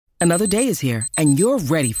Another day is here, and you're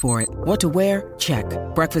ready for it. What to wear? Check.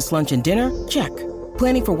 Breakfast, lunch, and dinner? Check.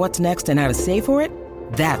 Planning for what's next and how to save for it?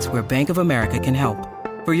 That's where Bank of America can help.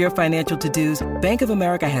 For your financial to-dos, Bank of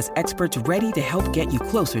America has experts ready to help get you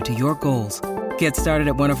closer to your goals. Get started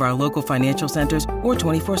at one of our local financial centers or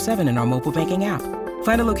 24/7 in our mobile banking app.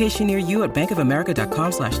 Find a location near you at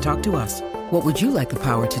bankofamerica.com/talktous. What would you like the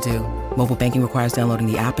power to do? Mobile banking requires downloading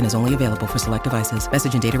the app and is only available for select devices.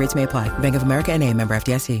 Message and data rates may apply. Bank of America N.A., member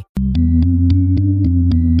FDIC.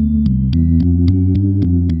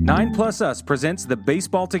 9+Us presents the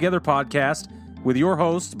Baseball Together podcast with your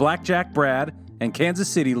hosts, Blackjack Brad and Kansas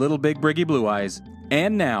City Little Big Briggy Blue Eyes.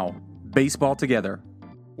 And now, Baseball Together.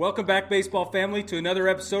 Welcome back, baseball family, to another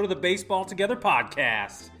episode of the Baseball Together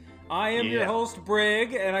podcast. I am your host,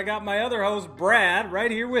 Brig, and I got my other host, Brad,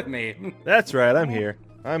 right here with me. That's right, I'm here.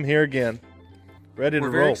 I'm here again. Ready to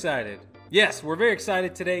roll. We're very excited. Yes, we're very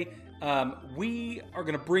excited today. We are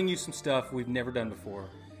going to bring you some stuff we've never done before.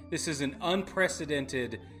 This is an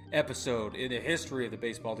unprecedented episode in the history of the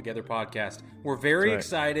Baseball Together podcast. We're very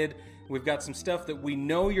excited. We've got some stuff that we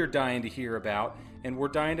know you're dying to hear about, and we're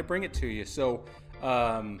dying to bring it to you. So,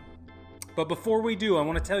 but before we do, I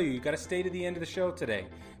want to tell you got to stay to the end of the show today,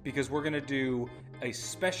 because we're going to do a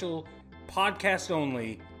special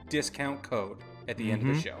podcast-only discount code at the end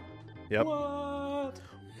of the show. Yep. What?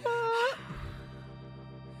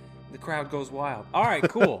 The crowd goes wild. All right,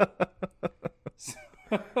 cool.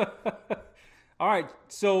 All right,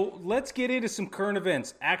 so let's get into some current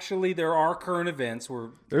events. Actually, there are current events.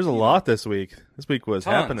 There's a lot this week. This week was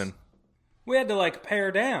happening. We had to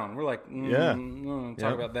pare down. We're like,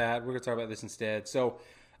 talk about that. We're going to talk about this instead. So,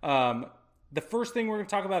 the first thing we're going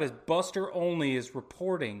to talk about is Buster Olney has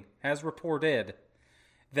reported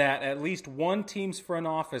that at least one team's front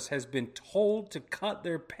office has been told to cut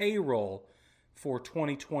their payroll for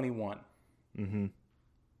 2021. Mm-hmm.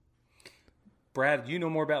 Brad, you know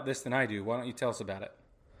more about this than I do. Why don't you tell us about it?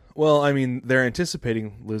 Well, I mean, they're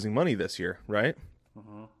anticipating losing money this year, right?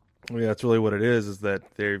 Mm-hmm. I mean, that's really what it is that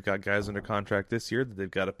they've got guys under contract this year that they've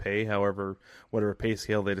got to pay whatever pay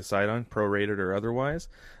scale they decide on, prorated or otherwise.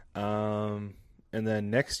 And then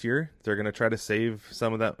next year, they're going to try to save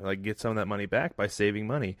some of that, get some of that money back by saving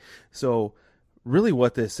money. So really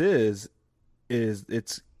what this is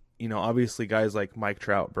it's, obviously guys like Mike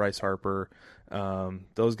Trout, Bryce Harper,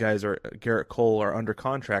 those guys Garrett Cole are under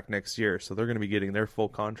contract next year, so they're going to be getting their full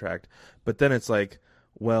contract. But then it's in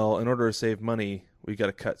order to save money, we got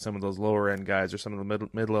to cut some of those lower end guys or some of the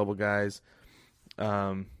mid-level guys,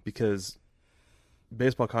 because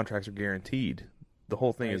baseball contracts are guaranteed. The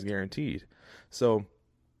whole thing is guaranteed. So,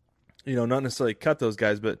 not necessarily cut those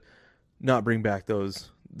guys, but not bring back those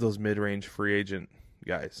mid-range free agent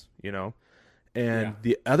guys, And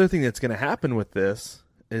the other thing that's going to happen with this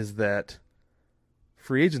is that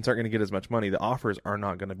free agents aren't going to get as much money. The offers are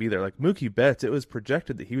not going to be there. Like Mookie Betts, it was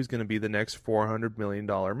projected that he was going to be the next $400 million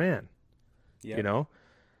man,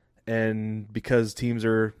 And because teams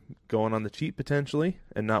are going on the cheap potentially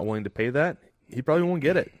and not willing to pay that, he probably won't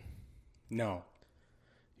get it. No.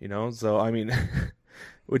 So I mean,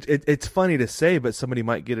 which it's funny to say, but somebody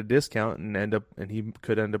might get a discount and he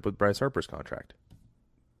could end up with Bryce Harper's contract.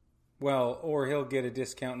 Well, or he'll get a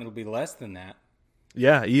discount and it'll be less than that.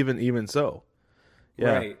 Yeah, even so.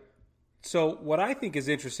 Yeah. Right. So what I think is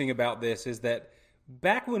interesting about this is that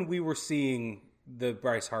back when we were seeing the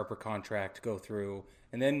Bryce Harper contract go through,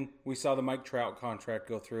 and then we saw the Mike Trout contract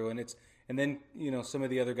go through, and then some of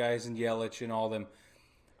the other guys in Yelich and all them,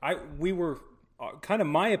 we were kind of,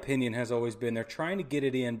 my opinion has always been they're trying to get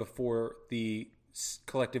it in before the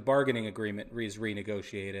collective bargaining agreement is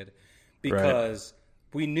renegotiated, because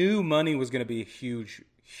we knew money was going to be a huge,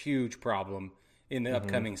 huge problem in the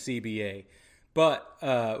upcoming CBA. But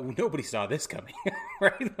nobody saw this coming,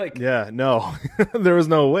 right? No, there was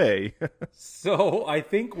no way. So I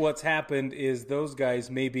think what's happened is those guys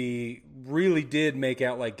maybe really did make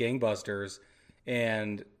out like gangbusters,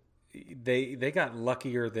 and they got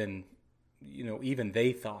luckier than even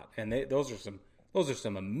they thought. And those are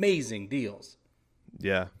some amazing deals.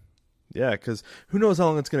 Yeah, because who knows how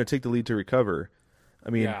long it's going to take the league to recover. I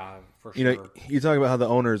mean, for sure. You talk about how the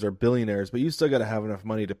owners are billionaires, but you still got to have enough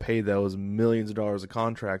money to pay those millions of dollars of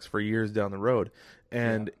contracts for years down the road.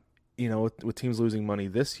 And with teams losing money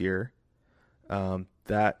this year,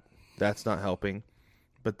 that's not helping.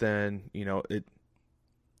 But then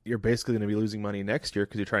you're basically going to be losing money next year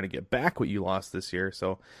because you're trying to get back what you lost this year.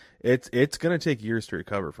 So it's going to take years to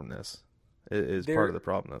recover from this. It is part of the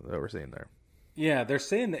problem that we're seeing there. Yeah, they're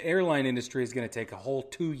saying the airline industry is going to take a whole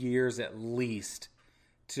 2 years at least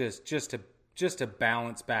just to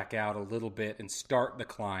balance back out a little bit and start the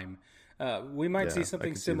climb. We might Yeah, see I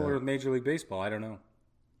something can see similar that. with Major League Baseball. I don't know.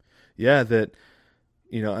 Yeah, that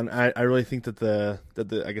and I really think that the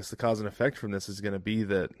I guess the cause and effect from this is going to be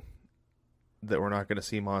that we're not going to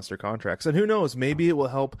see monster contracts. And who knows, maybe it will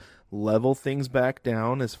help level things back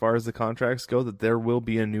down as far as the contracts go, that there will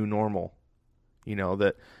be a new normal.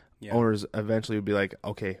 That owners eventually would be like,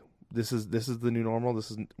 okay, this is the new normal.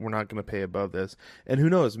 We're not going to pay above this. And who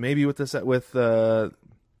knows, maybe with the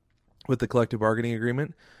collective bargaining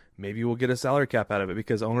agreement, maybe we'll get a salary cap out of it,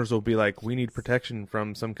 because owners will be like, we need protection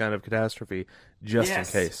from some kind of catastrophe just in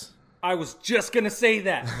case. I was just going to say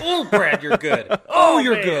that. Oh, Brad, you're good. Oh,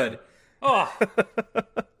 you're good. Oh,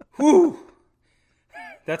 whew.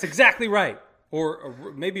 That's exactly right.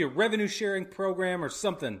 Or maybe a revenue sharing program or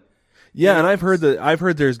something. Yeah, and I've heard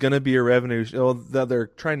there's going to be a revenue. That they're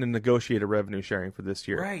trying to negotiate a revenue sharing for this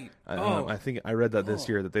year. Right. I think I read that this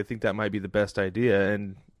year, that they think that might be the best idea.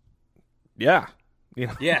 And yeah,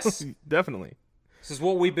 yes, definitely. This is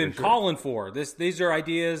what we've been calling for. These are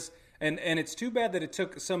ideas, and it's too bad that it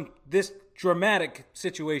took this dramatic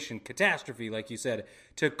situation, catastrophe, like you said,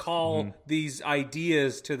 to call these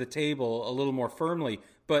ideas to the table a little more firmly.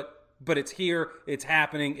 But it's here. It's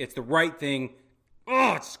happening. It's the right thing.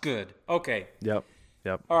 Oh, it's good. Okay. Yep.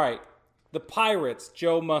 All right. The Pirates,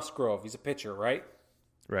 Joe Musgrove. He's a pitcher, right?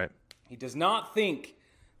 Right. He does not think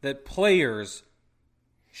that players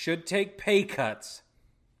should take pay cuts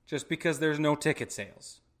just because there's no ticket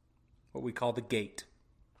sales. What we call the gate.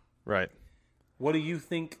 Right. What do you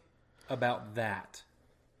think about that?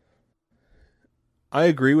 I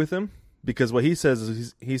agree with him, because what he says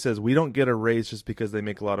is he says we don't get a raise just because they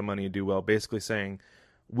make a lot of money and do well. Basically saying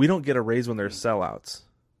we don't get a raise when there's sellouts.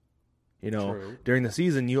 True. During the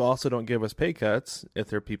season, you also don't give us pay cuts if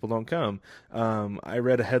their people don't come. I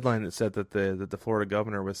read a headline that said that the Florida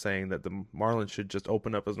governor was saying that the Marlins should just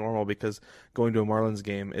open up as normal, because going to a Marlins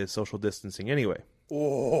game is social distancing anyway.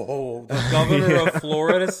 Oh, the governor of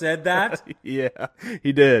Florida said that? Yeah,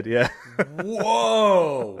 he did. Yeah.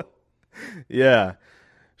 Whoa. Yeah.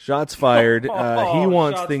 Shots fired. He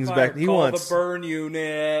wants Shots things fired. back. He Call wants the burn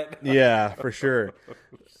unit. Yeah, for sure.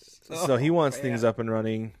 So he wants things up and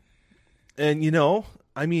running. And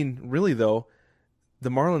really though, the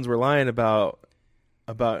Marlins were lying about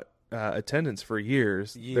attendance for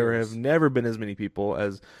years. There have never been as many people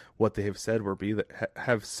as what they have said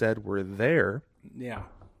were there. Yeah.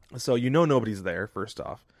 So nobody's there, first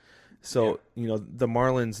off. So the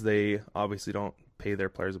Marlins, they obviously don't pay their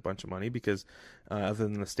players a bunch of money, because other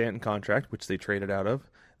than the Stanton contract, which they traded out of,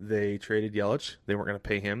 they traded Yelich. They weren't going to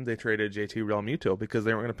pay him. They traded JT Realmuto because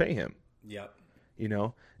they weren't going to pay him. Yep.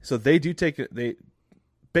 So they do take it. They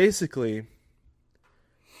basically,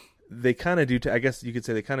 they kind of do. I guess you could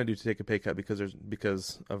say they kind of do take a pay cut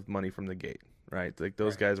because of money from the gate, right? Like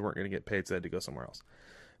those guys weren't going to get paid, so they had to go somewhere else.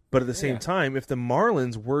 But at the same time, if the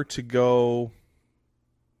Marlins were to go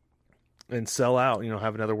and sell out,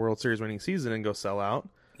 have another World Series winning season and go sell out,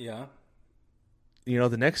 yeah,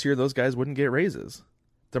 the next year those guys wouldn't get raises.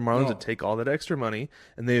 The Marlins would take all that extra money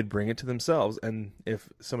and they would bring it to themselves. And if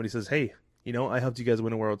somebody says, "Hey, I helped you guys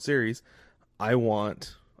win a World Series, I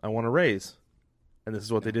want a raise," and this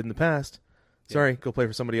is what they did in the past, sorry, go play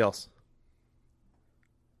for somebody else.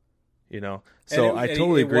 So I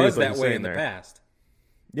totally agree with what you're saying there. It was that way in the past.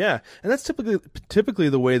 Yeah, and that's typically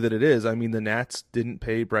the way that it is. I mean, the Nats didn't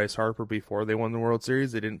pay Bryce Harper before they won the World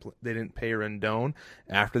Series. They didn't pay Rendon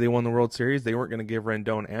after they won the World Series. They weren't going to give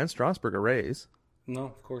Rendon and Strasburg a raise. No,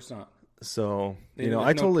 of course not. So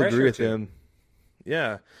I totally agree with him.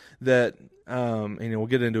 Yeah, that and we'll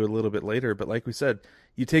get into it a little bit later. But like we said,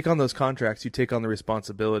 you take on those contracts, you take on the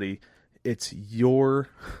responsibility. It's your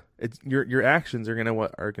actions are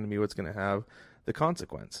gonna be what's gonna have the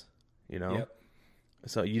consequence. Yep.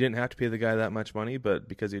 So you didn't have to pay the guy that much money, but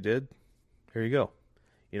because you did, here you go.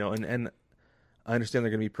 And I understand they're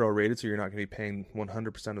going to be prorated, so you're not going to be paying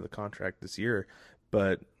 100% of the contract this year,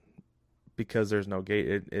 but because there's no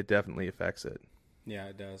gate, it definitely affects it. Yeah,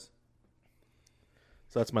 it does.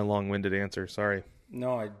 So that's my long-winded answer. Sorry.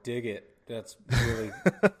 No, I dig it. That's really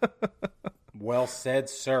well said,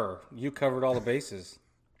 sir. You covered all the bases.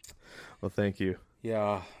 Well, thank you.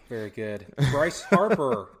 Yeah, very good. Bryce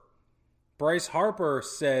Harper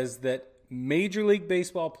says that Major League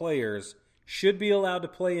Baseball players should be allowed to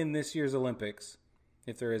play in this year's Olympics,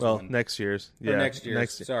 if there is one. Well, next year's. Yeah, next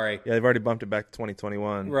year's. Sorry. Yeah, they've already bumped it back to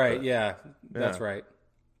 2021. Right. Yeah, that's right.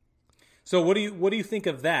 So, what do you think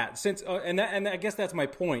of that? Since and I guess that's my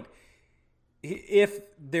point. If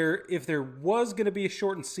there was going to be a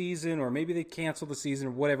shortened season, or maybe they cancel the season,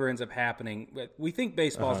 or whatever ends up happening, but we think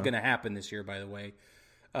baseball is going to happen this year. By the way.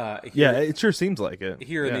 Yeah, it sure seems like it.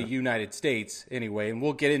 Here in the United States, anyway, and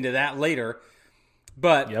we'll get into that later.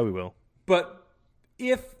 But yeah, we will. But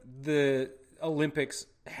if the Olympics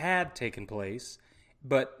had taken place,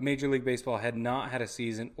 but Major League Baseball had not had a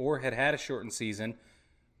season or had a shortened season,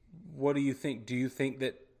 what do you think? Do you think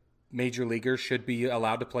that major leaguers should be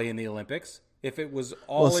allowed to play in the Olympics if it was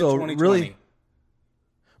all in 2020? Really,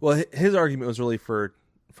 well, his argument was really for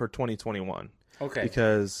 2021. Okay.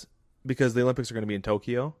 Because the Olympics are going to be in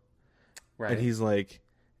Tokyo. Right. And he's like,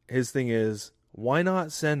 his thing is, why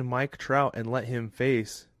not send Mike Trout and let him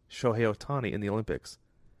face Shohei Ohtani in the Olympics?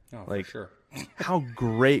 Oh, like, for sure. How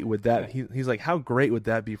great would that? He's like, how great would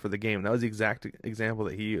that be for the game? That was the exact example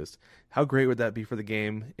that he used. How great would that be for the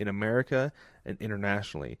game in America and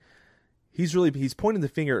internationally? He's pointing the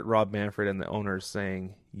finger at Rob Manfred and the owners,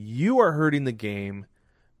 saying, you are hurting the game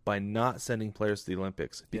by not sending players to the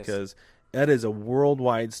Olympics, because that is a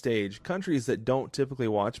worldwide stage. Countries that don't typically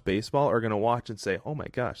watch baseball are going to watch and say, "Oh my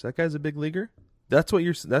gosh, that guy's a big leaguer." That's what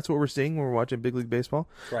we're seeing when we're watching big league baseball.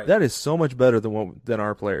 Right. That is so much better than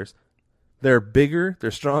our players. They're bigger, they're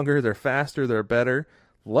stronger, they're faster, they're better.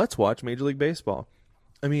 Let's watch Major League Baseball.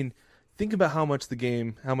 I mean, think about how much the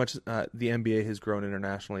NBA has grown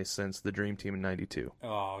internationally since the Dream Team in '92.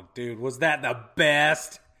 Oh, dude, was that the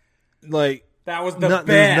best? Like, that was the best.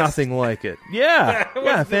 There's nothing like it. Yeah,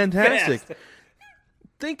 yeah, fantastic. Best.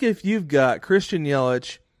 Think if you've got Christian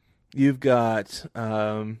Yelich, you've got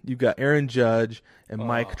Aaron Judge and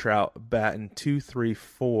Mike Trout batting 2, 3,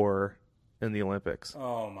 4 in the Olympics.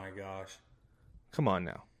 Oh my gosh! Come on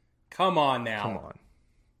now. Come on.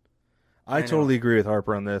 I totally agree with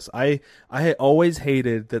Harper on this. I had always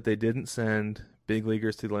hated that they didn't send big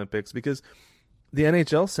leaguers to the Olympics, because the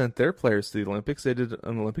NHL sent their players to the Olympics. They did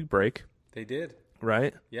an Olympic break. They did.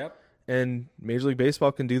 Right? Yep. And Major League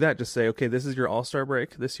Baseball can do that. Just say, okay, this is your All-Star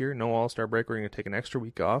break this year. No All-Star break. We're going to take an extra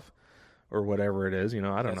week off or whatever it is. I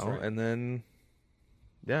don't know. Right. And then,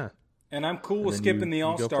 yeah. And I'm cool with skipping the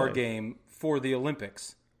All-Star game for the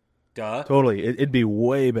Olympics. Duh. Totally. It'd be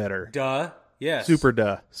way better. Duh. Yes. Super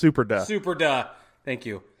duh. Super duh. Super duh. Thank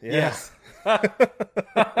you. Yeah. Yes.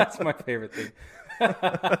 That's my favorite thing.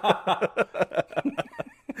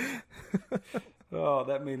 Oh,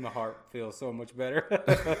 that made my heart feel so much better.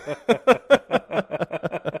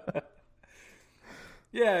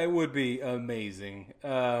 Yeah, it would be amazing.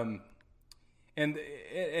 And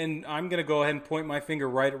I'm going to go ahead and point my finger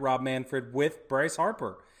right at Rob Manfred with Bryce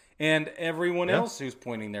Harper and everyone else who's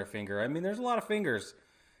pointing their finger. I mean, there's a lot of fingers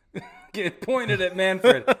get pointed at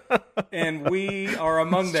Manfred, and we are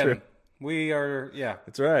among them. True. We are, yeah.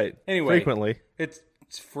 That's right. Anyway, frequently. It's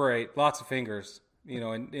great. Lots of fingers,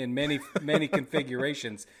 in many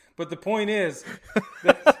configurations. But the point is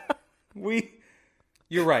that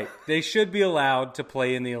you're right. They should be allowed to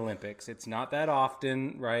play in the Olympics. It's not that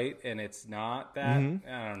often, right? And it's not that,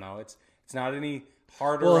 I don't know. It's not any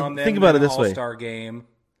harder on them than an All-Star game.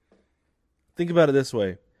 Think about it this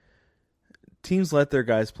way. Teams let their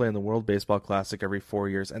guys play in the World Baseball Classic every 4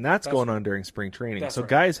 years, and that's going on during spring training. So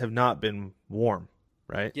guys have not been warm,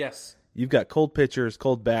 right? Yes. You've got cold pitchers,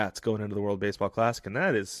 cold bats going into the World Baseball Classic, and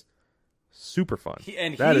that is super fun.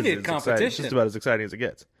 Heated competition. Just about as exciting as it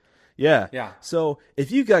gets. Yeah. Yeah. So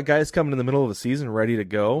if you've got guys coming in the middle of the season ready to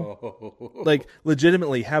go, like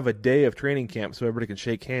legitimately have a day of training camp so everybody can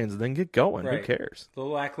shake hands and then get going. Right. Who cares? A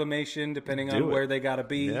little acclimation depending on where they got to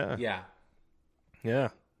be. Yeah. Yeah.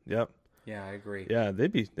 Yep. Yeah, I agree. Yeah, I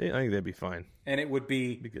think they'd be fine. And it would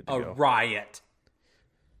be good to a go. riot.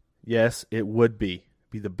 Yes, it would be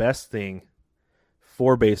the best thing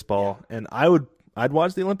for baseball, and I'd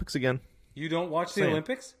watch the Olympics again. You don't watch the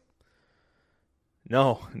Olympics?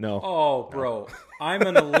 No. Oh, bro, I'm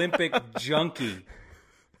an Olympic junkie.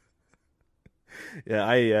 Yeah,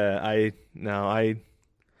 I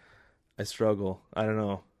struggle. I don't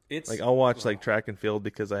know. It's like I'll watch like track and field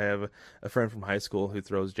because I have a friend from high school who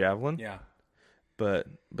throws javelin. Yeah. But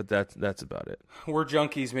that's about it. We're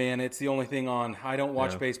junkies, man. It's the only thing on. I don't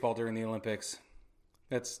watch baseball during the Olympics.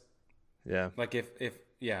 That's like if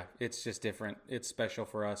it's just different. It's special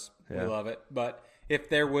for us. Yeah. We love it. But if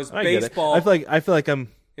there was I get it. baseball, I feel like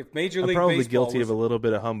I'm Major League probably Baseball guilty of a little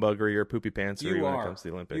bit of humbuggery or poopy pantsery when it comes to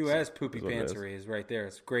the Olympics. You as poopy pantsery is right there.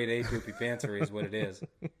 It's grade A poopy pantsery is what it is.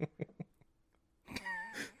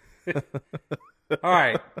 All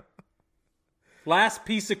right. Last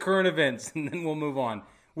piece of current events, and then we'll move on.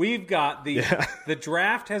 We've got the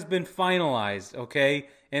draft has been finalized, okay?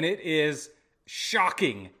 And it is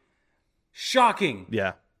shocking. Shocking.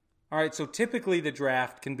 Yeah. All right, so typically the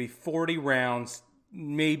draft can be 40 rounds,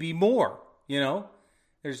 maybe more,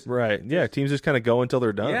 Right. Yeah, teams just kind of go until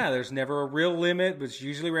they're done. Yeah, there's never a real limit, but it's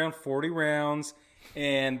usually around 40 rounds.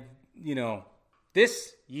 And,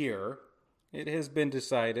 this year it has been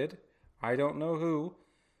decided, I don't know who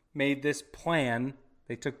made this plan.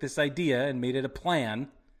 They took this idea and made it a plan.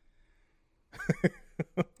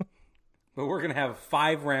 But we're going to have a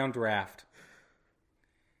 5-round draft.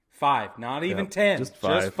 5, not even 10. Just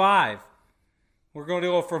 5. Just 5. We're going to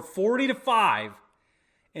go from 40 to 5.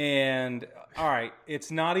 And, all right,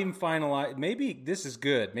 it's not even finalized. Maybe this is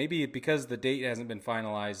good. Maybe because the date hasn't been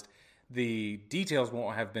finalized, the details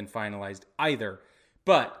won't have been finalized either.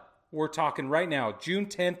 But we're talking right now, June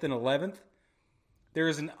 10th and 11th. There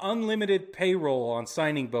is an unlimited payroll on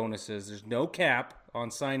signing bonuses. There's no cap on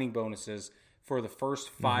signing bonuses for the first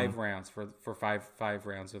 5 rounds, for five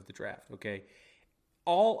rounds of the draft, okay?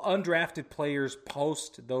 All undrafted players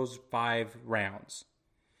post those 5 rounds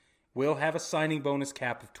will have a signing bonus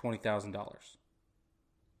cap of $20,000.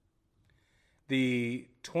 The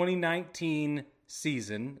 2019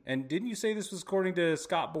 season, and didn't you say this was according to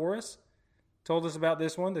Scott Boras? Told us about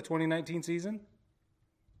this one, the 2019 season?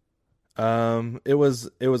 It was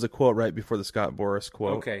a quote right before the Scott Boras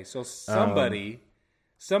quote. Okay, so somebody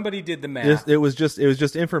did the math. It was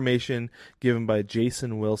just information given by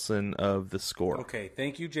Jason Wilson of The Score. Okay,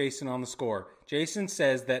 thank you, Jason, on The Score. Jason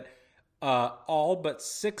says that all but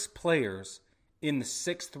 6 players in the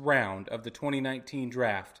 6th round of the 2019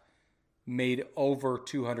 draft made over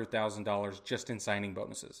 $200,000 just in signing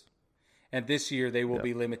bonuses. And this year they will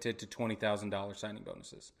be limited to $20,000 signing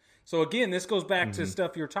bonuses. So again, this goes back to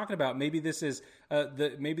stuff you're talking about. Maybe this is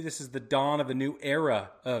the dawn of a new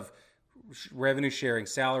era of revenue sharing,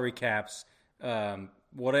 salary caps,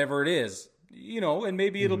 whatever it is, and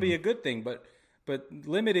maybe it'll be a good thing. But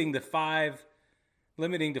limiting to 5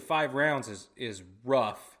 rounds is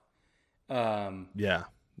rough. Yeah,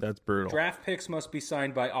 that's brutal. Draft picks must be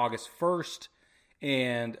signed by August 1st,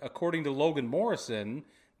 and according to Logan Morrison,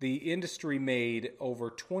 the industry made over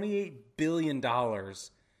 $28 billion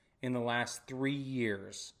in the last 3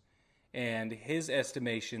 years. And his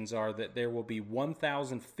estimations are that there will be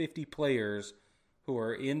 1,050 players who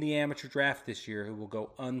are in the amateur draft this year who will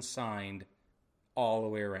go unsigned all the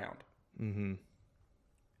way around. Mm-hmm.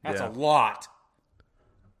 That's a lot.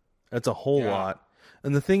 That's a whole lot.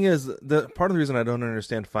 And the thing is, the part of the reason I don't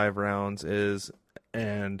understand 5 rounds is,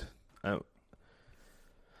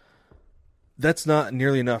 that's not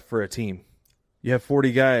nearly enough for a team. You have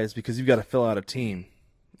 40 guys because you've got to fill out a team,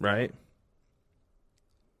 right?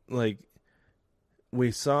 Like,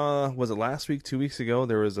 we saw, was it last week, 2 weeks ago,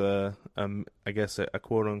 there was a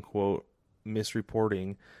quote-unquote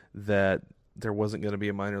misreporting that there wasn't going to be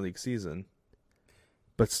a minor league season.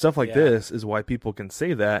 But stuff like this is why people can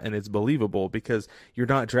say that, and it's believable because you're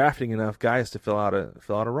not drafting enough guys to fill out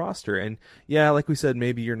a roster. And like we said,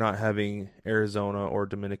 maybe you're not having Arizona or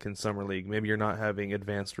Dominican Summer League. Maybe you're not having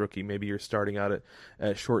advanced rookie. Maybe you're starting out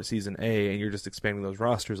at short season A, and you're just expanding those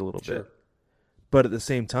rosters a little bit. But at the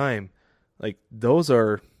same time, like, those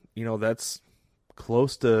are, that's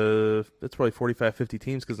close to, that's probably 45, 50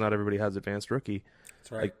 teams because not everybody has advanced rookie.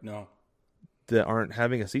 That's right. No. That aren't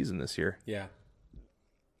having a season this year. Yeah.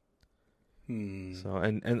 So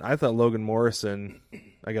and I thought Logan Morrison,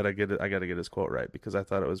 I gotta get his quote right because I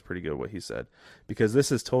thought it was pretty good what he said, because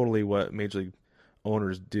this is totally what Major League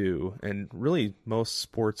owners do, and really most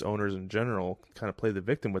sports owners in general kind of play the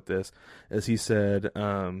victim with this. As he said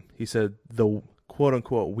the quote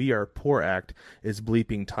unquote "we are poor" act is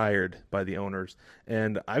bleeping tired by the owners,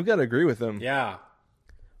 and I've got to agree with him. Yeah.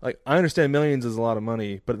 Like, I understand millions is a lot of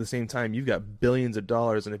money, but at the same time, you've got billions of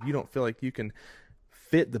dollars, and if you don't feel like you can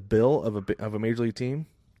fit the bill of a major league team,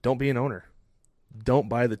 don't be an owner. Don't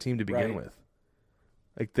buy the team to begin with.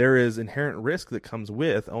 Like, there is inherent risk that comes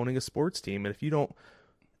with owning a sports team, and if you don't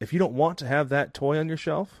want to have that toy on your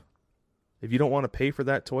shelf, if you don't want to pay for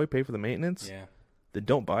that toy, pay for the maintenance, then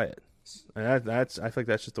don't buy it. And I feel like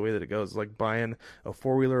that's just the way that it goes. It's like buying a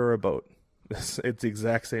 4-wheeler or a boat. It's the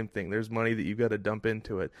exact same thing. There's money that you've got to dump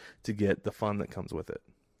into it to get the fun that comes with it.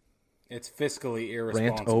 It's fiscally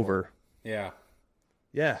irresponsible. Rant over. Yeah.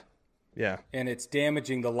 Yeah. And it's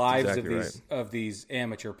damaging the lives of these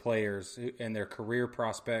amateur players and their career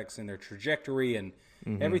prospects and their trajectory and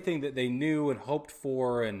everything that they knew and hoped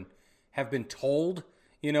for and have been told,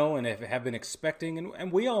 and have been expecting.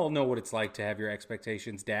 And we all know what it's like to have your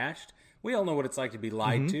expectations dashed. We all know what it's like to be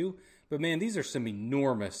lied to. But man, these are some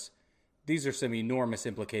enormous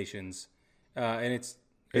implications. And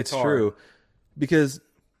it's hard. True. Because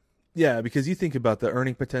you think about the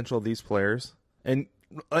earning potential of these players, and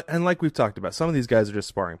like we've talked about, some of these guys are just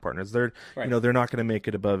sparring partners. They're they're not going to make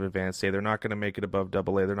it above Advanced A. They're not going to make it above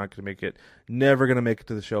AA. They're not going to never going to make it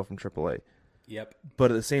to the show from AAA. Yep.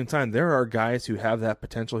 But at the same time, there are guys who have that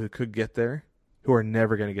potential who could get there, who are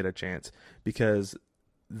never going to get a chance because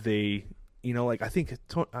they, I think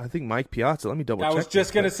Mike Piazza. Let me double check. I was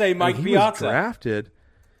just going to say Mike he Piazza. Was drafted.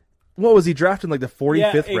 What was he drafted in, like the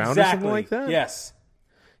 45th round or something like that? Yes.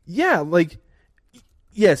 Yeah,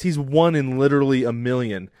 yes, he's one in literally a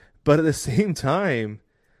million. But at the same time,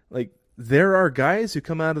 there are guys who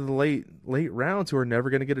come out of the late rounds who are never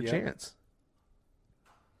going to get a chance.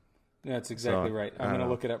 That's exactly right. I'm going to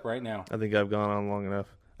look it up right now. I think I've gone on long enough.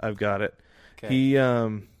 I've got it. Okay.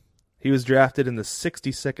 He was drafted in the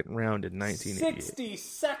 62nd round in 1988.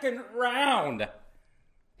 62nd round.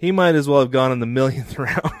 He might as well have gone in the millionth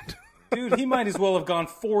round. Dude, he might as well have gone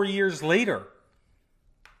 4 years later.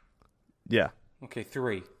 Yeah. Okay,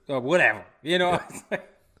 3. Whatever. Yeah.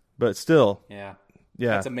 But still. Yeah. Yeah.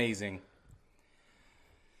 That's amazing.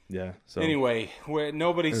 Yeah. So anyway,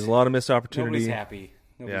 there's a lot of missed opportunity. Nobody's happy.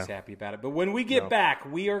 Nobody's happy about it. But when we get back,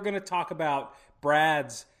 we are going to talk about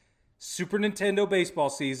Brad's Super Nintendo baseball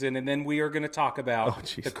season, and then we are going to talk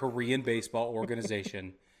about the Korean Baseball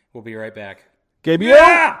Organization. We'll be right back. KBO!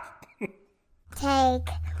 Yeah! Take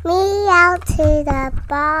me out to the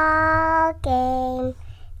ball game.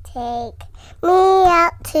 Take me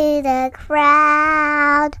out to the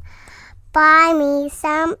crowd. Buy me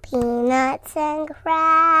some peanuts and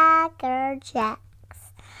Cracker Jacks.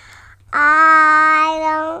 I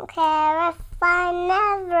don't care if I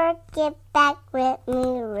never get back with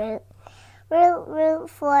me. Root, root, root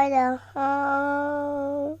for the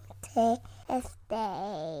home team. If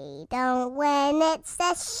they don't win, it's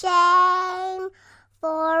a shame.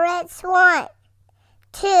 For it's 1,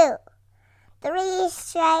 2, 3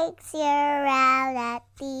 strikes, you're out at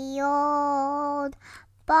the old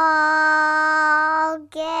ball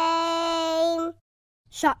game.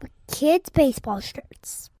 Shop kids' baseball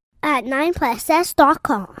shirts at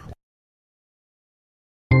 9plusS.com.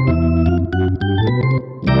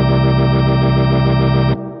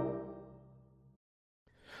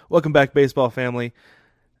 Welcome back, baseball family.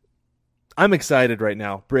 I'm excited right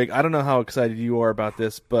now. Brig, I don't know how excited you are about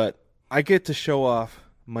this, but I get to show off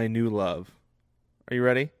my new love. Are you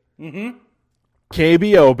ready? Mm-hmm.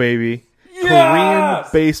 KBO, baby. Yes!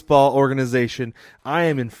 Korean Baseball Organization. I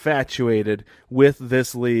am infatuated with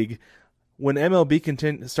this league. When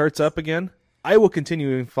MLB starts up again, I will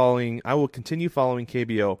continue following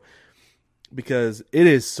KBO because it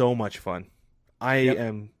is so much fun. I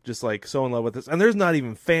am just so in love with this. And there's not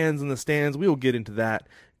even fans in the stands. We will get into that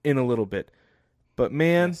in a little bit. But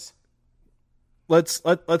man, let's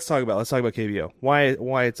talk about KBO.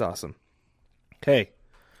 Why it's awesome. Okay.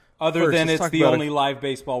 Other than it's the only live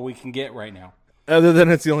baseball we can get right now. Other than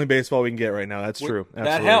it's the only baseball we can get right now. That's true.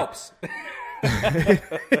 That helps.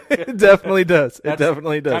 It definitely does. It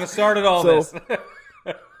definitely does. Kind of started all this.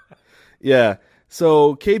 Yeah.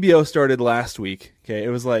 So KBO started last week. Okay. It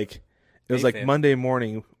was like Monday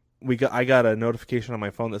morning. I got a notification on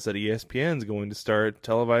my phone that said ESPN's going to start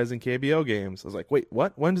televising KBO games. I was like, wait,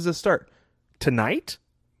 what? When does this start? Tonight?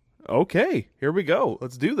 Okay, here we go.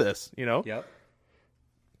 Let's do this. Yep.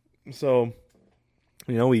 So,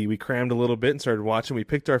 we crammed a little bit and started watching. We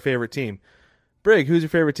picked our favorite team. Brig, who's your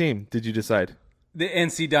favorite team? Did you decide? The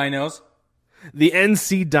NC Dinos. The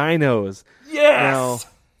NC Dinos. Yes.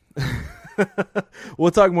 Now,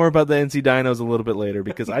 we'll talk more about the NC Dinos a little bit later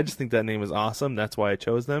because I just think that name is awesome. That's why I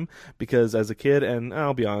chose them. Because as a kid, and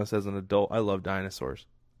I'll be honest, as an adult, I love dinosaurs.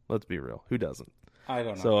 Let's be real. Who doesn't? I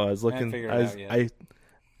don't know. So I was looking.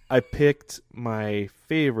 I picked my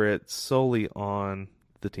favorite solely on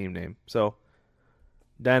the team name. So,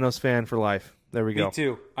 Dinos fan for life. There we go. Me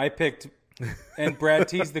too. I picked, and Brad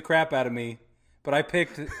teased the crap out of me, but I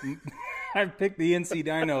picked the NC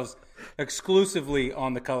Dinos exclusively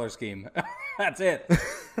on the color scheme. That's it.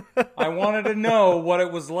 I wanted to know what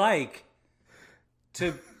it was like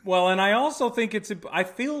and I also think I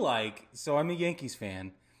feel like, so I'm a Yankees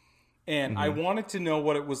fan, and I wanted to know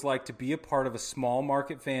what it was like to be a part of a small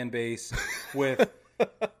market fan base with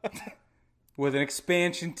an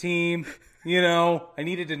expansion team. I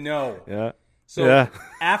needed to know. Yeah. So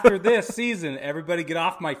after this season, everybody get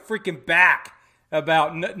off my freaking back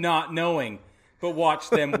about not knowing, but watch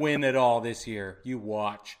them win it all this year. You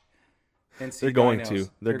watch. They're going to.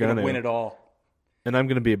 They're going to win it all. And I'm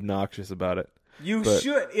going to be obnoxious about it. You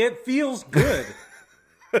should. It feels good.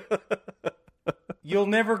 You'll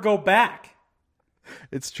never go back.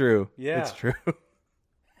 It's true. Yeah. It's true.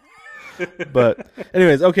 But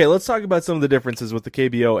anyways, okay, let's talk about some of the differences with the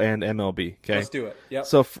KBO and MLB. Okay, let's do it. Yep.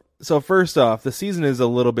 So first off, the season is a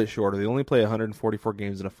little bit shorter. They only play 144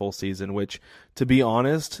 games in a full season, which, to be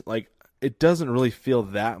honest, it doesn't really feel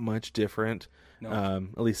that much different. No.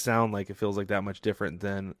 At least sound like it feels like that much different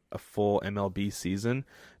than a full MLB season,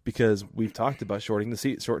 because we've talked about shortening the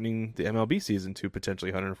MLB season to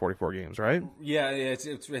potentially 144 games, right? Yeah,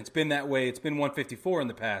 it's been that way. It's been 154 in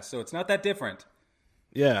the past, so it's not that different.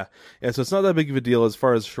 Yeah. So it's not that big of a deal as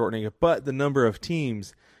far as shortening it, but the number of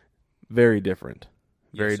teams, very different.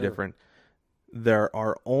 Very different. There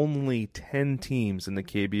are only 10 teams in the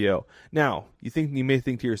KBO. Now, you may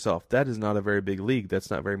think to yourself, that is not a very big league. That's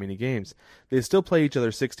not very many games. They still play each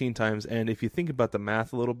other 16 times, and if you think about the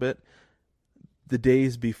math a little bit, the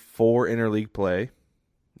days before interleague play,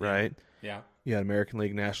 right? Yeah. You had American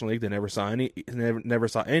League, National League. They never saw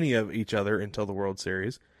any of each other until the World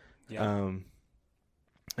Series. Yeah.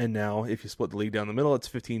 And now, if you split the league down the middle, it's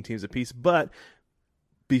 15 teams apiece. But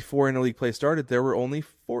before interleague play started, there were only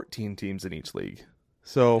 14 teams in each league.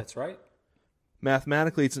 So that's right.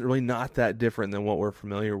 Mathematically, it's really not that different than what we're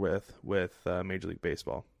familiar with Major League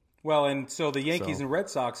Baseball. Well, and so the Yankees and Red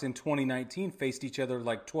Sox in 2019 faced each other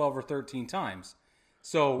like 12 or 13 times.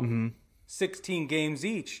 So 16 games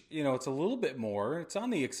each, it's a little bit more. It's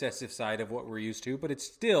on the excessive side of what we're used to, but it's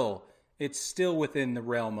still within the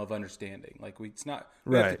realm of understanding. Like we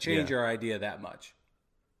have to change our idea that much.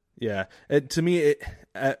 Yeah. To me,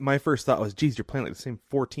 my first thought was, geez, you're playing like the same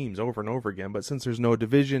 4 teams over and over again. But since there's no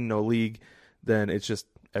division, no league, then it's just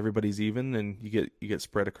everybody's even, and you get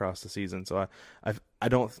spread across the season. So I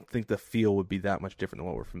don't think the feel would be that much different than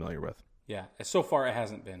what we're familiar with. Yeah. So far, it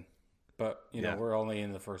hasn't been. But, we're only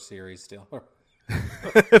in the first series still.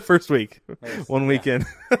 First week. One weekend.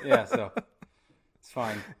 Yeah, so it's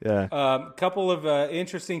fine. Yeah. Couple of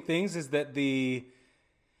interesting things is that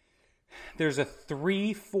there's a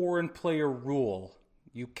 3 foreign player rule.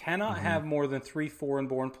 You cannot have more than 3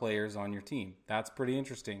 foreign-born players on your team. That's pretty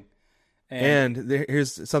interesting. And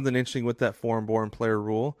here's something interesting with that foreign-born player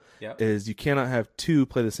rule is you cannot have 2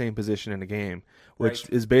 play the same position in a game, which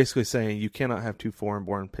is basically saying you cannot have 2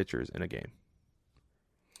 foreign-born pitchers in a game.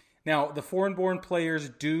 Now, the foreign-born players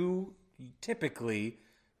do typically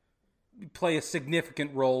play a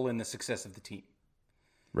significant role in the success of the team.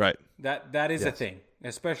 Right. That is a thing,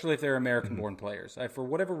 especially if they're American-born players. For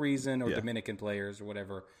whatever reason, or Dominican players or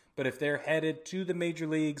whatever. But if they're headed to the major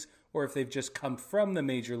leagues or if they've just come from the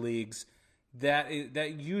major leagues, that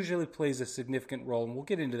usually plays a significant role. And we'll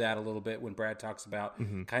get into that a little bit when Brad talks about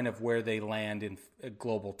kind of where they land in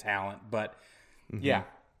global talent. But, yeah.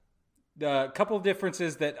 A couple of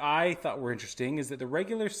differences that I thought were interesting is that the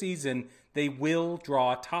regular season, they will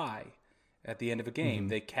draw a tie at the end of a game.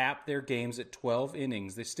 They cap their games at 12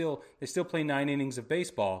 innings. They still play 9 innings of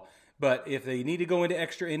baseball, but if they need to go into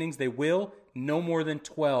extra innings, they will. No more than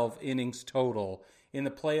 12 innings total. In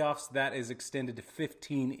the playoffs, that is extended to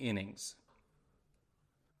 15 innings.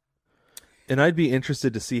 And I'd be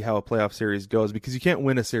interested to see how a playoff series goes because you can't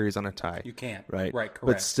win a series on a tie. You can't. Right, correct.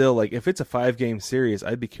 But still, like if it's a 5-game series,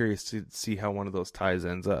 I'd be curious to see how one of those ties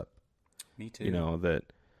ends up. Me too.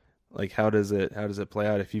 How does it play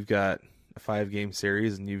out if you've got a 5-game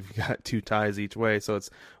series and you've got 2 ties each way, so it's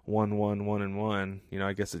 1-1, 1-1.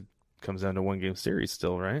 I guess it comes down to 1-game series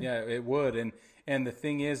still, right? Yeah, it would. And the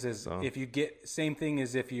thing is if you get same thing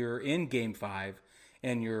as if you're in Game 5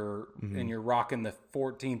 and you're rocking the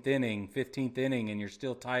 14th inning, 15th inning, and you're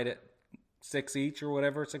still tied at 6 each or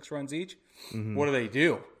whatever, 6 runs each. What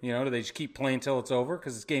do? Do they just keep playing till it's over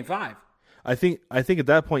because it's Game 5? I think at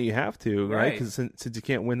that point you have to, right? Because since you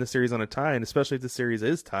can't win the series on a tie, and especially if the series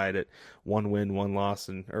is tied at 1 win, 1 loss,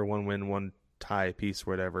 or 1 win, 1 tie piece,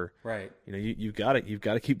 whatever. Right. You've got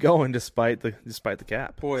to keep going despite the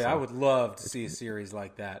cap. Boy, I would love to see a series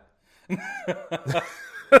like that.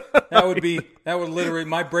 That would literally,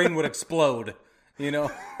 my brain would explode.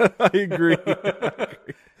 I agree.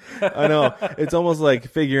 I know. It's almost like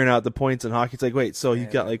figuring out the points in hockey. It's like, wait, so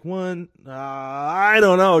you've got like 1, I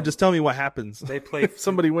don't know. Just tell me what happens. They play if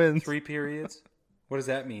somebody wins 3 periods. What does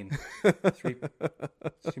that mean? 3.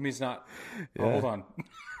 It means not. Yeah. Oh, hold on.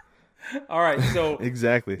 All right. So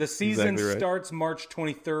exactly. The season right. starts March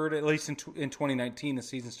 23rd. At least in 2019, the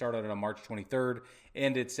season started on March 23rd,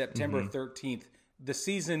 ended September 13th. The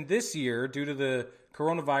season this year, due to the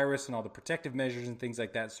coronavirus and all the protective measures and things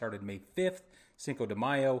like that, started May 5th. Cinco de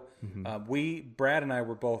Mayo. Brad and I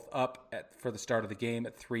were both up for the start of the game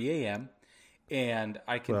at 3 a.m. And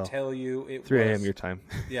I can tell you it 3 was 3 a.m. your time.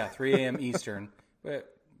 Yeah, 3 a.m. Eastern.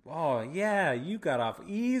 But, you got off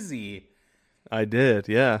easy. I did,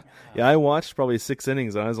 yeah. Yeah, I watched probably 6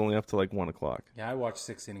 innings, and I was only up to like 1 o'clock. Yeah, I watched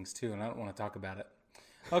 6 innings too, and I don't want to talk about it.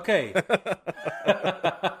 Okay.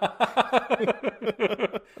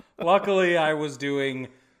 Luckily, I was doing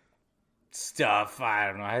stuff. I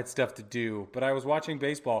don't know. I had stuff to do, but I was watching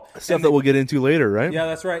baseball. Stuff that we'll get into later, right? Yeah,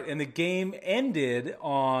 that's right. And the game ended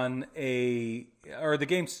on a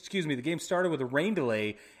the game started with a rain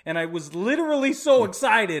delay, and I was literally so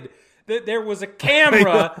excited that there was a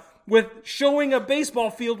camera with showing a baseball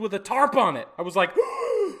field with a tarp on it. I was like,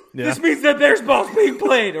 this means that there's balls being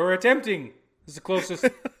played or attempting. It's the closest.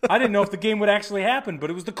 I didn't know if the game would actually happen, but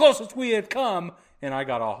it was the closest we had come, and I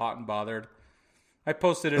got all hot and bothered. I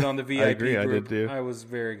posted it on the VIP group. I did too. I was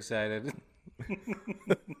very excited.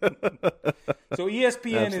 So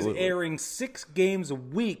ESPN is airing 6 games a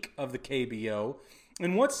week of the KBO.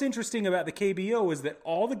 And what's interesting about the KBO is that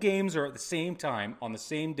all the games are at the same time on the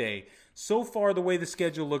same day. So far, the way the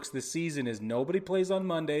schedule looks this season is nobody plays on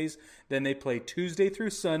Mondays, then they play Tuesday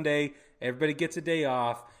through Sunday, everybody gets a day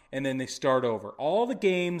off, and then they start over. All the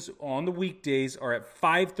games on the weekdays are at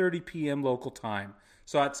 5:30 p.m. local time.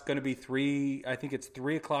 So that's going to be 3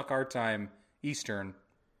 o'clock our time, Eastern,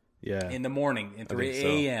 in the morning, in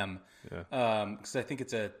 3 a.m. Because I think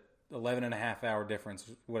it's a 11.5-hour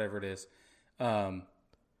difference, whatever it is.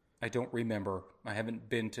 I don't remember. I haven't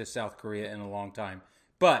been to South Korea in a long time.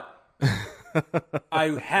 But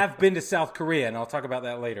I have been to South Korea, and I'll talk about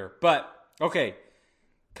that later. But, okay,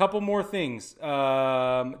 couple more things.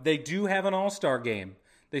 They do have an all-star game.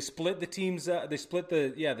 They split the teams up. They split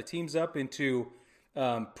the teams up into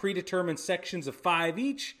predetermined sections of 5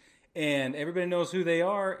 each, and everybody knows who they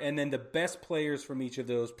are, and then the best players from each of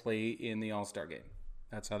those play in the all-star game.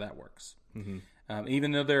 That's how that works. Mm-hmm.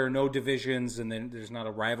 Even though there are no divisions and then there's not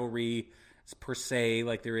a rivalry per se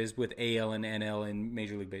like there is with AL and NL in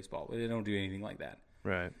Major League Baseball. They don't do anything like that.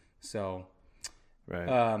 Right. So,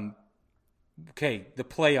 right. Okay, the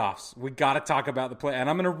playoffs. We got to talk about the play, and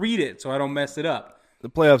I'm going to read it so I don't mess it up. The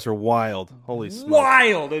playoffs are wild. Holy smokes.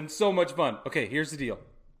 Wild and so much fun. Okay, here's the deal.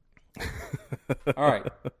 All right.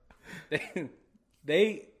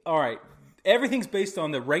 All right. Everything's based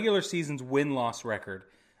on the regular season's win-loss record.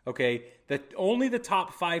 Okay? Only the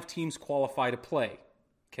top 5 teams qualify to play.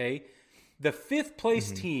 Okay? The 5th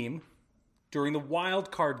place team during the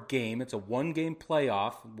wild card game, it's a 1-game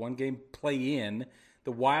playoff, 1-game play-in.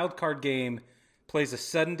 The wild card game plays a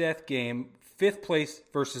sudden death game, 5th place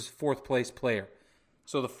versus 4th place player.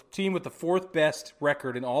 So the team with the 4th best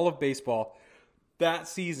record in all of baseball that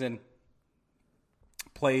season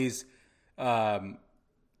plays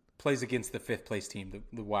against the 5th place team,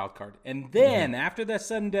 the wild card. And then after that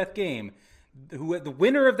sudden death game, the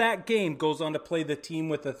winner of that game goes on to play the team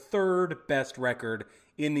with the 3rd best record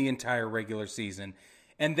in the entire regular season.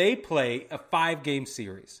 And they play a 5-game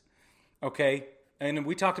series. Okay? And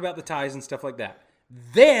we talked about the ties and stuff like that.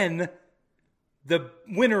 Then the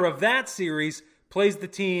winner of that series plays the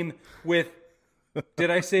team with,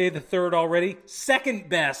 did I say the 3rd already? 2nd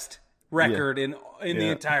best record in the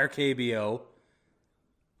entire KBO.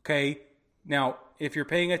 Okay? Now, if you're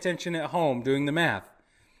paying attention at home doing the math,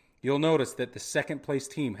 you'll notice that the 2nd place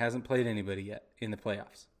team hasn't played anybody yet in the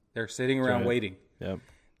playoffs. They're sitting around waiting. Yep.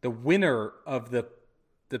 The winner of the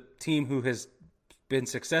team who has been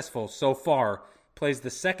successful so far plays the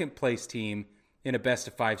 2nd place team in a best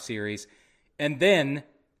of 5 series, and then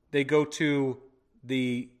they go to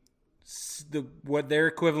the what their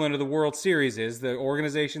equivalent of the World Series is, the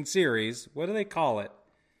organization series. What do they call it?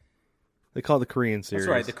 They call it the Korean Series.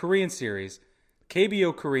 That's right, the Korean Series,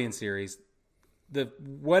 KBO Korean Series.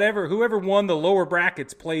 Whoever won the lower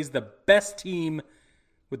brackets plays the best team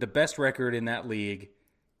with the best record in that league,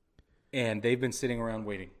 and they've been sitting around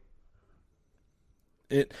waiting.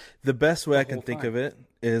 The best way I can think of it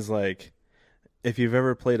is like if you've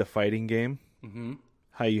ever played a fighting game,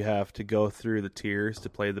 how you have to go through the tiers to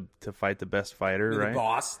fight the best fighter, right?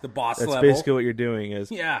 The boss That's level. basically what you're doing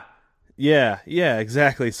is Yeah,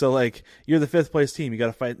 exactly. So like you're the 5th place team, you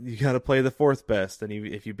got to play the 4th best. Then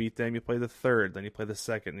if you beat them, you play the 3rd. Then you play the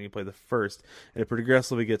 2nd, and you play the 1st. And it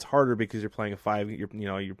progressively gets harder because you're playing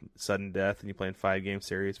you're sudden death, and you're playing 5-game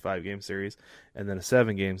series, 5-game series, and then a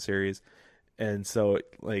 7-game series. And so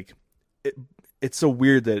like it's so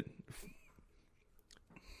weird that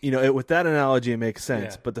with that analogy it makes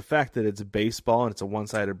sense, but the fact that it's baseball and it's a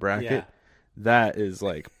one-sided bracket, that is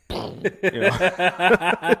like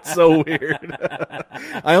it's so weird.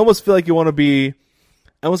 I almost feel like you want to be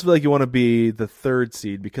the 3rd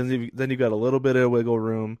seed because then you got a little bit of wiggle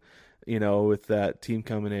room, with that team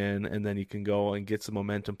coming in, and then you can go and get some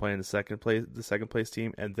momentum playing the second place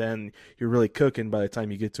team, and then you're really cooking by the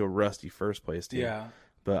time you get to a rusty 1st place team. Yeah.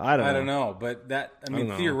 But I don't know. But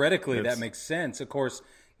theoretically that makes sense. Of course,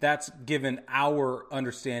 that's given our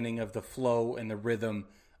understanding of the flow and the rhythm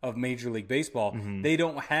of Major League Baseball. They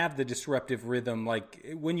don't have the disruptive rhythm.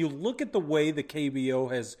 Like when you look at the way the KBO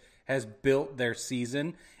has built their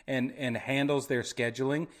season and handles their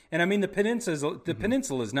scheduling, and I mean the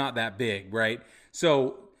peninsula is not that big, right?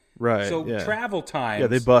 So Right. So yeah. travel times. Yeah,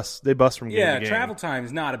 they bus from game to game. Travel time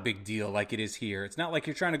is not a big deal like it is here. It's not like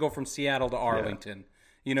you're trying to go from Seattle to Arlington.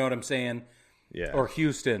 You know what I'm saying? Yeah. Or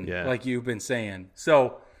Houston, Yeah. like you've been saying.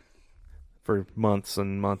 So for months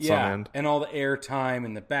and months on end. And all the air time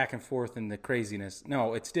and the back and forth and the craziness.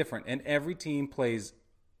 No, it's different. And every team plays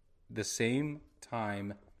the same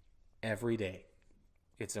time every day.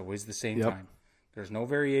 It's always the same time. There's no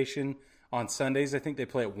variation. On Sundays, I think they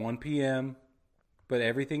play at 1 p.m., but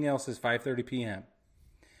everything else is 5:30 p.m.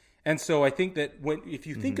 And so I think that if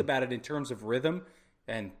you think about it in terms of rhythm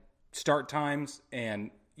and start times,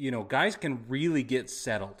 and guys can really get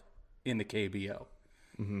settled in the KBO.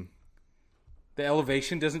 Mm-hmm. The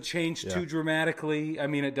elevation doesn't change too dramatically. I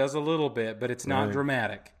mean, it does a little bit, but it's not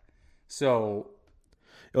dramatic. So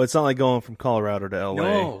it's not like going from Colorado to LA.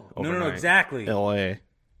 No, exactly. LA.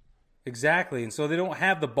 Exactly. And so they don't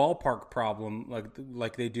have the ballpark problem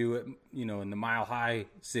like they do at, in the Mile High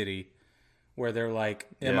City, where they're like,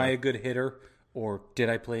 am I a good hitter or did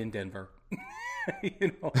I play in Denver?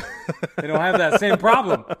 They don't have that same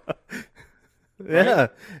problem. Right? Yeah,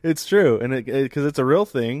 it's true, and because it's a real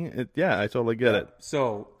thing. I totally get it.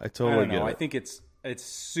 So I totally get it. I think it's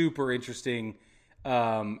super interesting.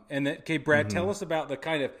 And that, okay, Brad, tell us about the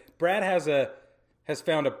kind of Brad has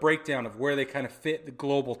found a breakdown of where they kind of fit the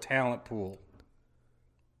global talent pool.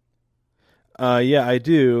 Yeah, I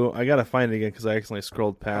do. I gotta find it again because I accidentally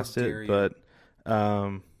scrolled past it, but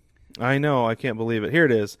I know, I can't believe it. Here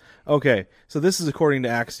it is. Okay, so this is according to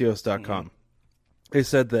Axios.com. Mm-hmm. They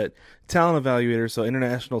said that talent evaluators, so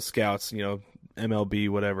international scouts, MLB,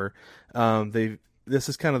 whatever, this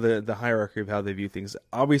is kind of the hierarchy of how they view things.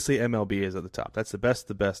 Obviously, MLB is at the top. That's the best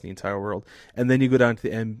in the entire world. And then you go down to the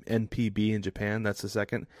NPB in Japan. That's the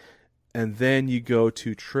second. And then you go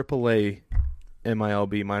to AAA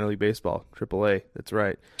MILB, Minor League Baseball. AAA, that's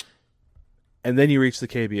right. And then you reach the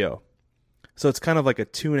KBO. So it's kind of like a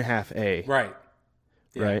 2.5A. Right.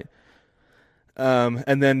 Yeah. Right.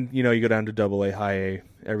 And then you go down to AA, High A,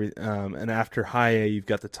 and after High A, you've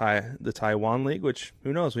got the Taiwan League, which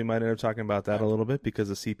who knows, we might end up talking about that a little bit because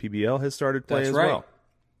the CPBL has started play as well.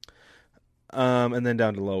 And then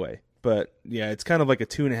down to Low A, but yeah, it's kind of like a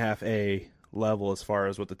 2.5A level as far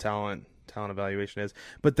as what the talent evaluation is.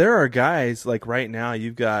 But there are guys like right now.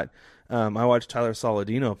 You've got I watched Tyler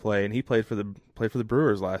Saladino play, and he played for the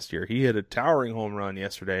Brewers last year. He hit a towering home run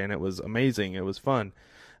yesterday, and it was amazing. It was fun.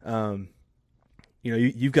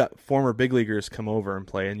 You've got former big leaguers come over and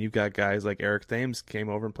play, and you've got guys like Eric Thames came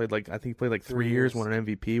over and played I think he played 3 years, won an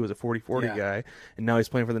MVP, was a 40-40 guy, and now he's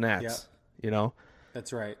playing for the Nats. Yeah.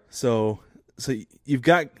 That's right. So you've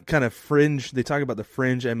got kind of fringe. They talk about the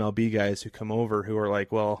fringe MLB guys who come over who are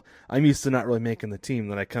like, well, I'm used to not really making the team.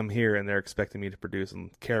 Then I come here and they're expecting me to produce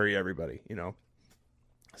and carry everybody.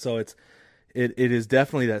 So it is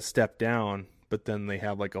definitely that step down. But then they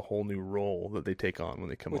have a whole new role that they take on when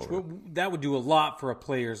they come over. That would do a lot for a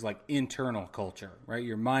player's internal culture, right?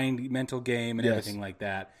 Your mental game and everything like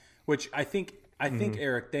that. Which I think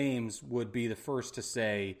Eric Thames would be the first to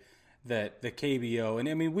say that the KBO, and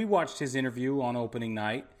I mean, we watched his interview on opening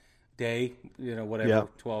night day,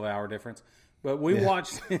 12-hour difference. But we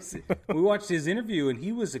watched his interview, and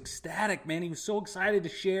he was ecstatic, man. He was so excited to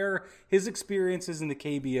share his experiences in the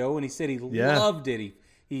KBO, and he said he loved it.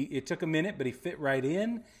 It took a minute, but he fit right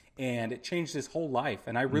in, and it changed his whole life.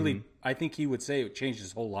 And I think he would say it changed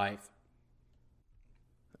his whole life.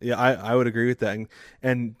 Yeah, I would agree with that.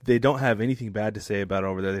 And they don't have anything bad to say about it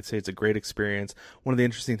over there. They say it's a great experience. One of the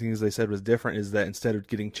interesting things they said was different is that instead of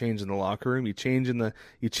getting changed in the locker room, you change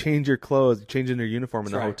your clothes, you change in your uniform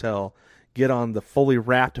in the hotel, get on the fully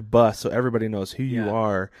wrapped bus so everybody knows who you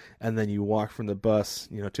are, and then you walk from the bus,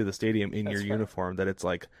 to the stadium in your uniform. That it's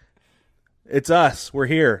like, it's us. We're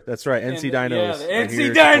here. That's right. NC Dinos. The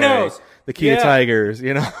NC Dinos. The Kia Tigers,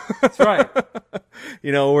 That's right.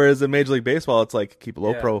 Whereas in Major League Baseball, it's like keep a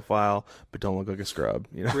low profile, but don't look like a scrub.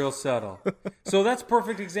 Real subtle. So that's a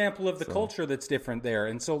perfect example of the culture that's different there.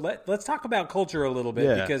 And so let's talk about culture a little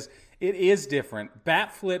bit because it is different.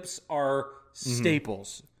 Bat flips are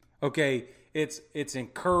staples. Okay. It's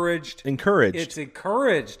encouraged. It's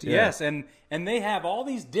encouraged. Yes. And they have all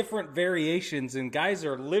these different variations, and guys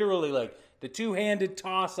are literally like the two-handed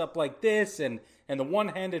toss up like this and the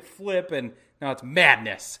one-handed flip, and now it's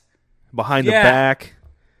madness. Behind the back.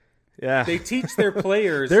 Yeah. They teach their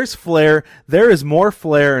players. There's flair. There is more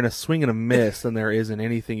flair in a swing and a miss than there is in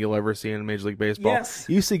anything you'll ever see in Major League Baseball. Yes.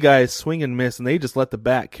 You see guys swing and miss, and they just let the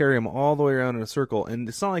bat carry them all the way around in a circle, and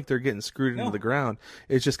it's not like they're getting screwed into the ground.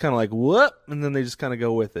 It's just kind of like, whoop, and then they just kind of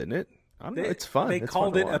go with it. And it's fun. They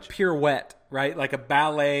called it a pirouette, right? Like a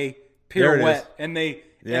ballet pirouette. And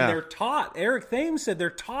Yeah. And they're taught, Eric Thames said they're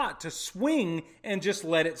taught to swing and just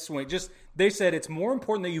let it swing. They said it's more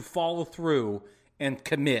important that you follow through and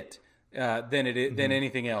commit than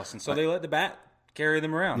anything else. And so they let the bat carry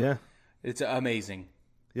them around. Yeah. It's amazing.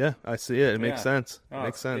 Yeah, I see it. It makes sense.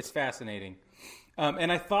 Makes sense. It's fascinating.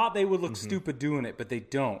 And I thought they would look stupid doing it, but they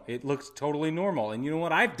don't. It looks totally normal. And you know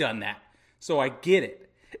what? I've done that. So I get it.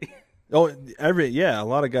 A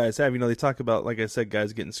lot of guys have. They talk about, like I said,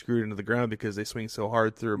 guys getting screwed into the ground because they swing so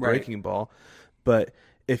hard through a breaking ball. But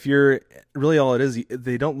if you're really, all it is,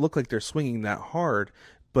 they don't look like they're swinging that hard,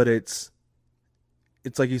 but it's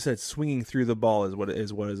like you said, swinging through the ball is what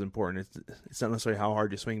is important. It's not necessarily how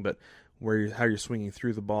hard you swing, but how you're swinging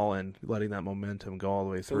through the ball and letting that momentum go all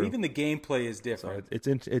the way through. So even the gameplay is different.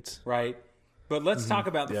 So it's right. But let's talk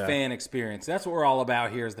about the fan experience. That's what we're all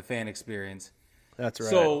about here, is the fan experience. That's right.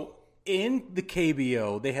 So in the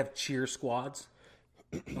KBO, they have cheer squads.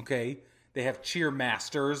 Okay, they have cheer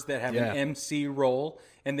masters that have an MC role,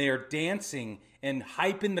 and they are dancing and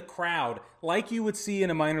hyping the crowd like you would see in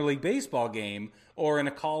a minor league baseball game or in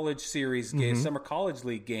a college series game, summer college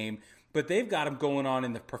league game. But they've got them going on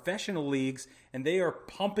in the professional leagues, and they are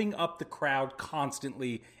pumping up the crowd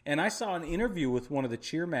constantly. And I saw an interview with one of the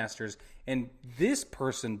cheermasters, and this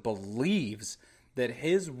person believes that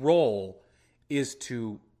his role is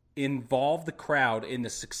to involve the crowd in the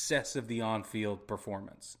success of the on-field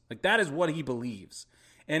performance. Like, that is what he believes.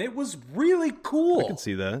 And it was really cool. I can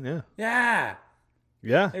see that, yeah. Yeah.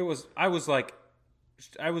 Yeah. I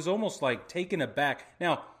was almost like taken aback.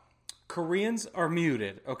 Now, Koreans are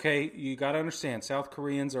muted, okay? You got to understand, South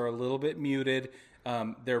Koreans are a little bit muted.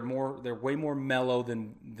 They're way more mellow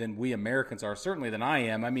than we Americans are, certainly than I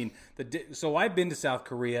am. I mean, so I've been to South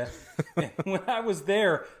Korea, and when I was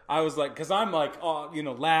there, I was like, because I'm like,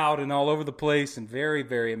 loud and all over the place and very,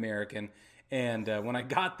 very American. And when I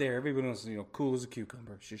got there, everybody was, cool as a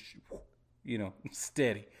cucumber,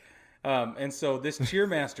 steady. And so this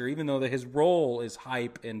cheermaster, even though his role is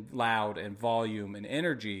hype and loud and volume and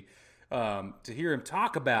energy, to hear him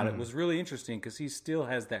talk about it was really interesting, because he still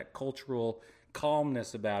has that cultural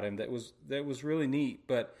calmness about him that was really neat.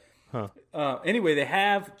 But anyway, they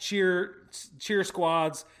have cheer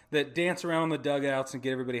squads that dance around the dugouts and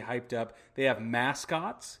get everybody hyped up. They have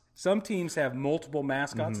mascots. Some teams have multiple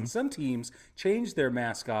mascots, and some teams change their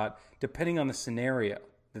mascot depending on the scenario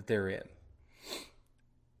that they're in.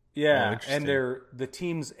 Yeah, and the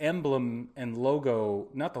team's emblem and logo,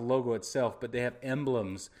 not the logo itself, but they have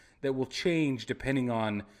emblems that will change depending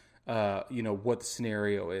on what the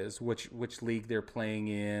scenario is, which league they're playing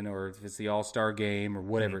in, or if it's the All-Star game or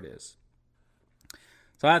whatever it is.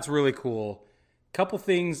 So that's really cool. Couple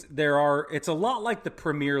things it's a lot like the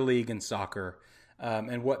Premier League in soccer,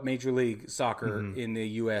 and what Major League Soccer in the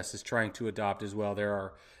U.S. is trying to adopt as well.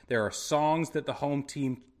 There are songs that the home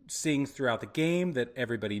team sings throughout the game that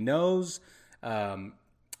everybody knows. And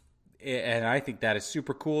I think that is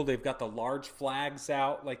super cool. They've got the large flags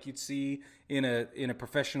out like you'd see in a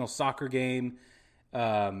professional soccer game.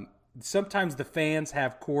 Sometimes the fans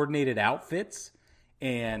have coordinated outfits,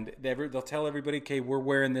 and they'll tell everybody, okay, we're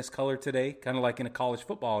wearing this color today, kind of like in a college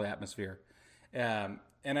football atmosphere.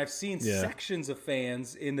 And I've seen sections of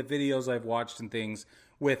fans in the videos I've watched and things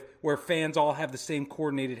where fans all have the same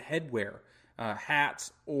coordinated headwear,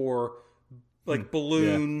 hats or like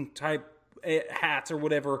balloon type hats or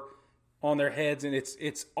whatever on their heads, and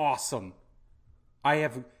it's awesome. I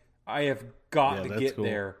have got to get cool.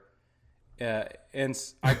 there, and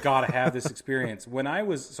I got to have this experience. I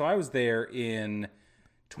was there in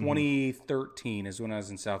 2013 is when I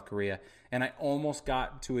was in South Korea, and I almost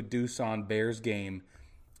got to a Doosan Bears game,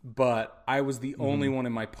 but I was the only one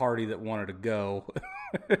in my party that wanted to go,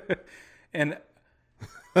 and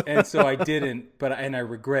so I didn't. And I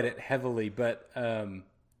regret it heavily, but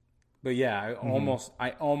yeah,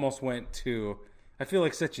 I almost went to. I feel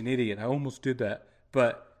like such an idiot. I almost did that,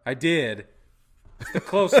 but I did. It's the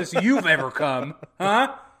closest you've ever come,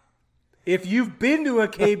 huh? If you've been to a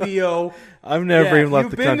KBO, I've never even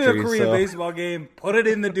left the country. If you've been to a Korean baseball game, put it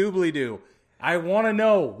in the doobly-doo. I want to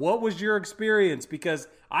know, what was your experience? Because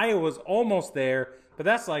I was almost there, but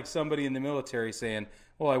that's like somebody in the military saying,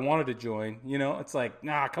 well, I wanted to join. It's like,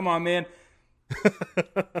 nah, come on, man.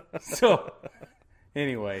 So,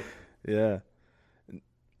 anyway. Yeah.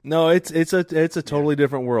 No, it's a totally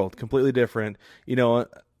different world, completely different. Kind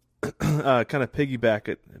of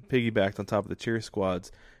piggybacked on top of the cheer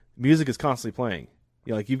squads. Music is constantly playing.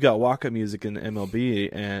 Like you've got walk-up music in MLB,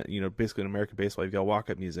 and basically in American baseball, you've got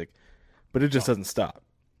walk-up music, but it just doesn't stop.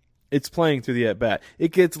 It's playing through the at bat.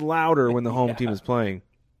 It gets louder when the home team is playing,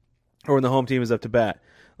 or when the home team is up to bat.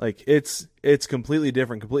 Like it's completely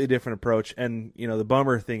different approach. And the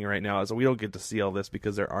bummer thing right now is that we don't get to see all this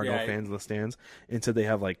because there are no fans in the stands. Instead, they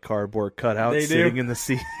have like cardboard cutouts sitting in the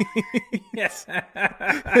seat. Yes,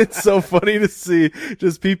 it's so funny to see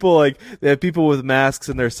just people they have people with masks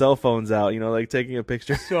and their cell phones out, like taking a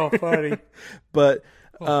picture. So funny. But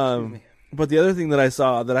but the other thing that I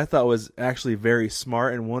saw that I thought was actually very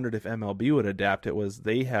smart and wondered if MLB would adapt it was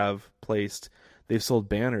they've sold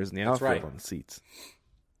banners in the outfield on the seats.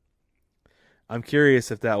 I'm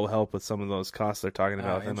curious if that will help with some of those costs they're talking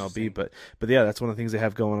about with MLB. But yeah, that's one of the things they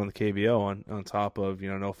have going on the KBO on top of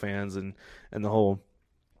no fans and the whole,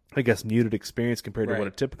 I guess, muted experience compared to what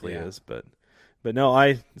it typically is. But no,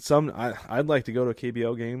 I'd like to go to a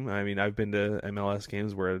KBO game. I mean, I've been to MLS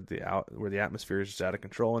games where the atmosphere is just out of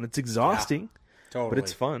control and it's exhausting. Yeah, totally. But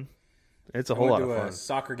it's fun. It's a whole lot of fun. I went to a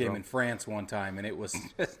soccer game in France one time and it was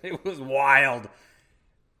wild.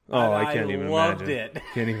 Oh, I can't even loved imagine. it.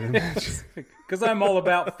 Can't even imagine. Because I'm all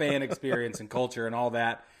about fan experience and culture and all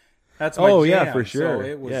that. That's my jam. Yeah, for sure. So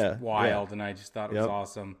it was wild, and I just thought it was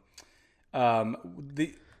awesome.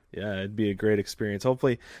 It'd be a great experience.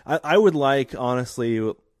 Hopefully, I would like, honestly,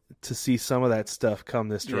 to see some of that stuff come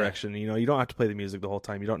this direction. You don't have to play the music the whole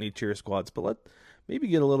time. You don't need cheer squads, but maybe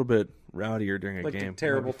get a little bit rowdier during a game. Like a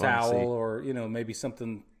terrible towel or, maybe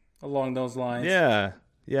something along those lines.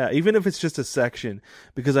 Yeah, even if it's just a section,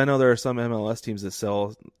 because I know there are some MLS teams that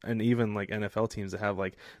sell, and even like NFL teams that have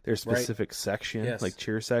like their specific section, like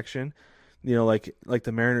cheer section. Like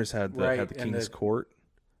the Mariners had the King's Court,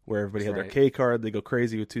 where everybody had their K card. They go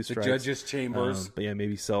crazy with two strikes. The judges' chambers. But yeah,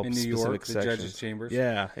 maybe sell in New specific York, sections. the judges' chambers.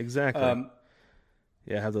 Yeah, exactly.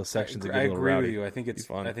 Have those sections. I agree with you. I think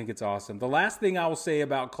it's awesome. The last thing I will say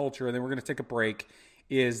about culture, and then we're going to take a break,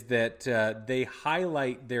 is that they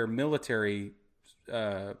highlight their military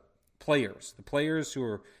players, the players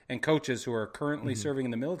and coaches who are currently serving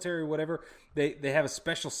in the military or whatever. They have a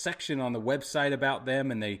special section on the website about them,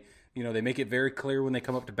 and they make it very clear when they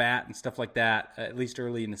come up to bat and stuff like that, at least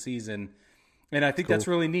early in the season. And I think that's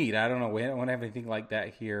really neat. I don't know. We don't have anything like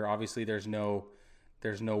that here. Obviously, there's no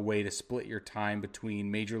way to split your time between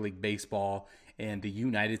Major League Baseball and the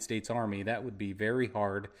United States Army. That would be very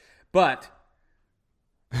hard. But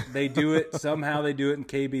they do it. Somehow they do it in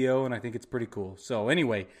KBO, and I think it's pretty cool. So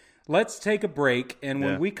anyway, let's take a break. And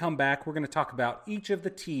when we come back, we're going to talk about each of the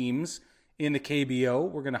teams in the KBO.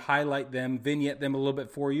 We're going to highlight them, vignette them a little bit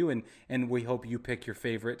for you, and we hope you pick your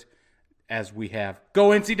favorite as we have.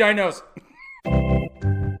 Go NC Dinos!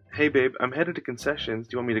 Hey, babe, I'm headed to concessions.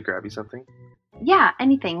 Do you want me to grab you something? Yeah,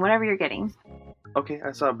 anything, whatever you're getting. Okay,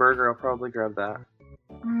 I saw a burger. I'll probably grab that.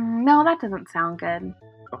 No, that doesn't sound good.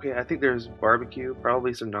 Okay, I think there's barbecue,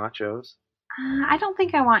 probably some nachos. I don't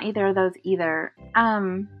think I want either of those either.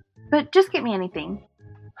 But just get me anything.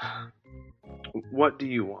 What do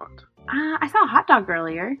you want? I saw a hot dog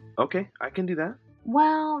earlier. Okay, I can do that.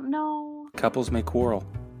 Well, no. Couples may quarrel,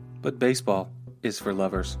 but baseball is for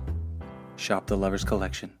lovers. Shop the Lovers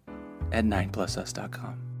Collection at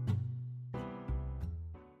 9plusus.com.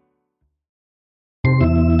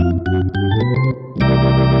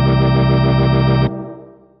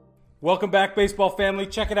 Welcome back, baseball family.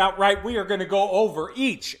 Check it out, right? We are going to go over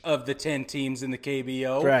each of the 10 teams in the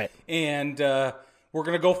KBO. Right. And we're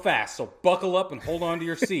going to go fast, so buckle up and hold on to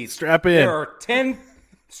your seats. Strap in. There are 10...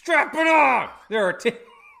 Strap it on! There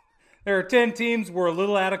are 10 teams. We're a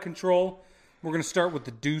little out of control. We're going to start with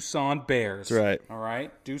the Doosan Bears. That's right. All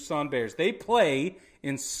right? Doosan Bears. They play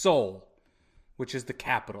in Seoul, which is the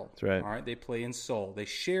capital. That's right. All right? They play in Seoul. They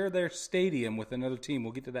share their stadium with another team.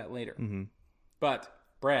 We'll get to that later. Mm-hmm. But...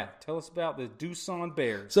 Brad, tell us about the Doosan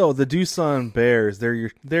Bears. So the Doosan Bears, they're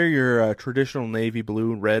your traditional navy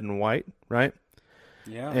blue, red, and white, right?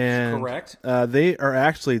 Yeah, and, correct.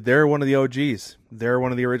 They're one of the OGs. They're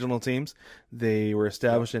one of the original teams. They were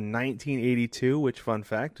established in 1982, which, fun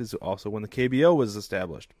fact, is also when the KBO was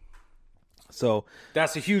established. So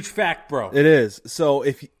that's a huge fact, bro. It is. So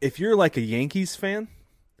if you're like a Yankees fan,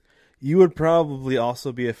 you would probably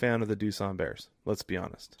also be a fan of the Doosan Bears. Let's be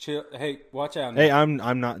honest. Chill. Hey, watch out now. Hey, I'm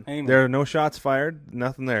not. Amen. There are no shots fired.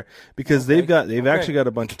 Nothing there because they've actually got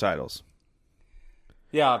a bunch of titles.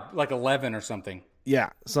 Yeah, like 11 or something. Yeah,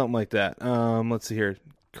 something like that. Let's see here.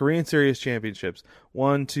 Korean Series championships.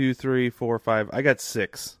 1, 2, 3, 4, 5. I got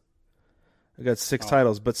 6. I got 6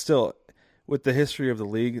 titles, but still, with the history of the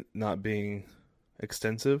league not being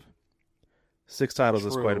extensive, 6 titles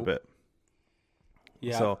is quite a bit.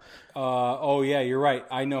 Yeah. So, yeah, you're right.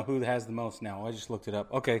 I know who has the most now. I just looked it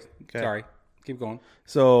up. Okay. Sorry. Keep going.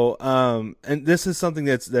 So, and this is something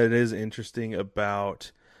that is interesting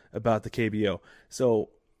about the KBO. So,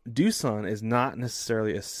 Doosan is not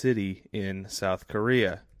necessarily a city in South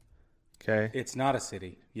Korea. Okay, It's not a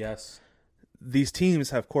city. Yes. these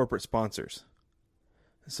teams have corporate sponsors.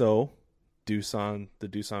 So, the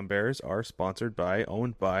Doosan Bears are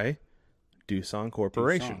owned by Doosan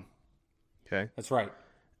Corporation. Doosan. Okay, That's right.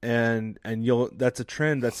 and that's a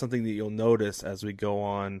trend. That's something that you'll notice as we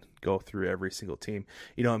go through every single team.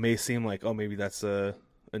 You know, it may seem like, oh, maybe that's the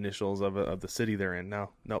initials of the city they're in.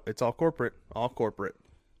 No, it's all corporate.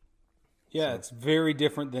 Yeah, it's very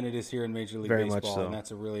different than it is here in Major League Very Baseball, much so. and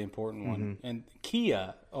that's a really important one. And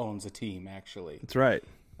Kia owns a team, actually. That's right.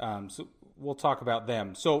 So we'll talk about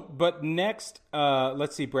them. So, but next,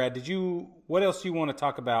 let's see, Brad. What else do you want to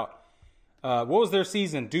talk about? What was their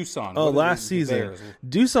season? Doosan. Oh, What are last the season, Bears?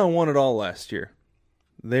 Doosan won it all last year.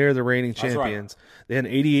 They're the reigning That's right. champions. They had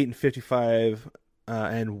an 88-55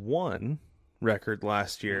 and 1 record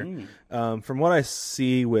last year. From what I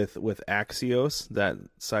see with Axios, that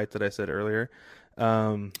site that I said earlier,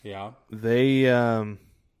 Yeah. they,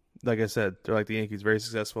 like I said, they're like the Yankees, very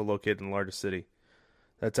successful, located in the largest city.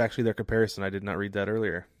 That's actually their comparison. I did not read that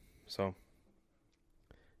earlier. So,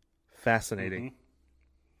 fascinating.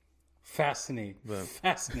 Fascinating.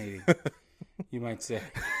 Fascinating. You might say.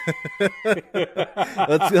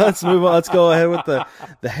 Let's move on. Let's go ahead with the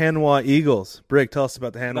Hanwha Eagles. Brig, tell us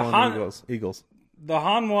about the Hanwha Eagles. The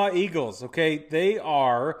Hanwha Eagles. Okay, they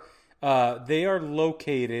are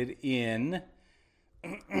located in.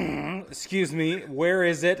 Excuse me. Where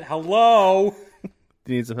is it? Hello.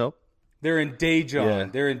 Do you need some help? They're in Daejeon. Yeah.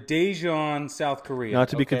 They're in Daejeon, South Korea. Not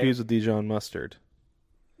to be okay? confused with Dijon mustard.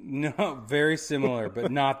 No, very similar,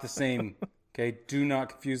 but not the same. Okay, do not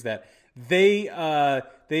confuse that. They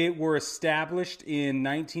were established in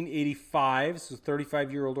 1985, so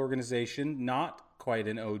 35-year-old organization, not quite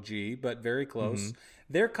an OG, but very close.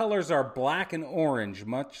 Their colors are black and orange,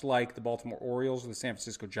 much like the Baltimore Orioles or the San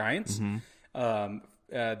Francisco Giants.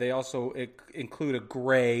 They also include a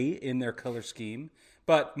gray in their color scheme,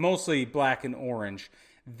 but mostly black and orange.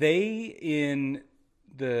 They in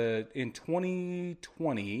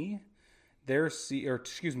 2020, I'm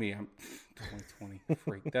 2020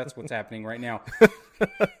 freak. That's what's happening right now.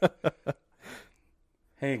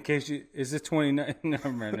 Hey, in case is this 29?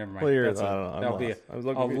 Never mind. That'll be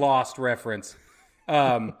a lost reference.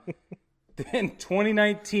 In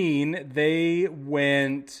 2019, they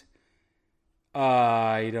went.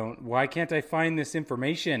 Why can't I find this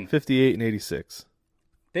information? 58 and 86.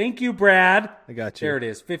 Thank you, Brad. I got you. There it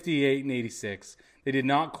is, 58 and 86. They did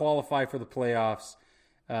not qualify for the playoffs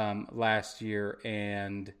last year,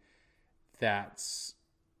 and that's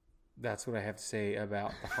what I have to say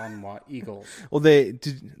about the Hanwha Eagles. Well, they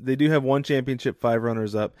do have one championship, 5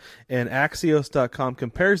 runners-up, and Axios.com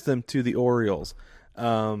compares them to the Orioles.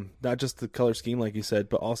 Not just the color scheme, like you said,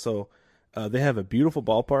 but also they have a beautiful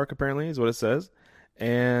ballpark, apparently, is what it says,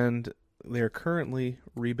 and they're currently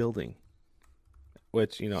rebuilding,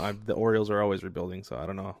 which, the Orioles are always rebuilding, so I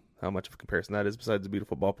don't know how much of a comparison that is besides the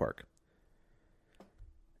beautiful ballpark.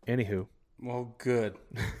 Anywho. Well, good.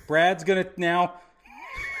 Brad's going to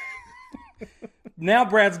now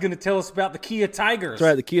Brad's going to tell us about the Kia Tigers. That's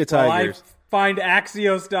right, the Kia Tigers. While I find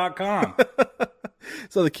Axios.com.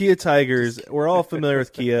 So the Kia Tigers, we're all familiar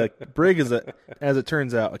with Kia. Brig is, as it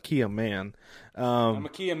turns out, a Kia man. I'm a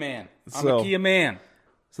Kia man. A Kia man.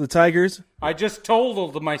 So the Tigers. I just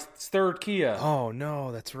totaled my third Kia. Oh,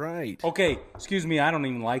 no, that's right. Okay, excuse me. I don't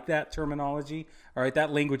even like that terminology. All right,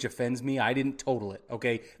 that language offends me. I didn't total it,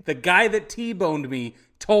 okay? The guy that T-boned me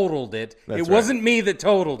totaled it. It wasn't me that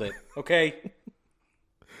totaled it, okay?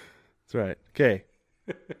 That's right. Okay.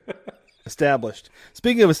 Established.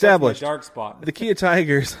 Speaking of established, That's my dark spot. the Kia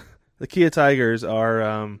Tigers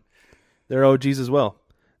are they're OGs as well.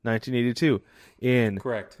 1982 in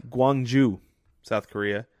Correct. Gwangju, South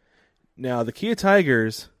Korea. Now, the Kia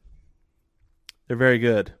Tigers, they're very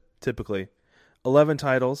good, typically. 11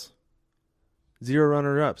 titles, 0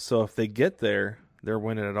 runner-ups. So if they get there, they're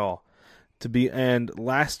winning it all. And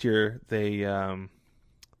last year, they,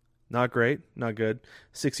 not great, not good,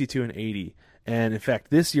 62 and 80. And in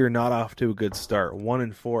fact, this year, not off to a good start,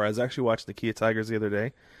 1-4. I was actually watching the Kia Tigers the other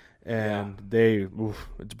day, and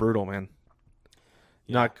it's brutal, man.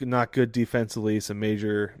 Yeah. Not good defensively, some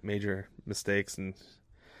major mistakes, and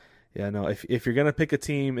if you're gonna pick a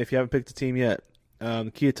team, if you haven't picked a team yet,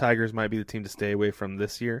 the Kia Tigers might be the team to stay away from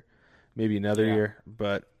this year, maybe another year,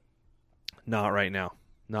 but not right now.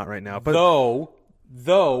 Not right now. But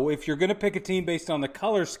though, if you're gonna pick a team based on the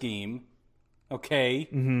color scheme, okay,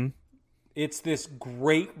 it's this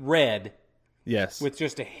great red, yes, with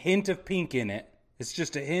just a hint of pink in it. It's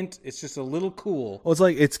just a hint. It's just a little cool. Well,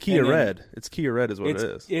 it's Kia Red. It's Kia Red is what it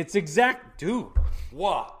is. It's exact, dude.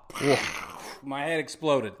 What? my head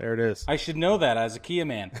exploded. There it is. I should know that as a Kia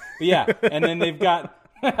man. But yeah, and then they've got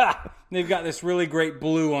this really great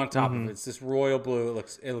blue on top of it. It's this royal blue.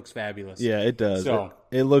 It looks fabulous. Yeah, it does. So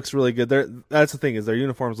it looks really good. That's the thing, is their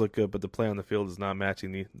uniforms look good, but the play on the field is not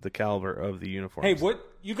matching the caliber of the uniforms. hey, what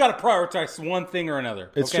you got to prioritize one thing or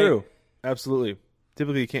another. It's okay? true. Absolutely.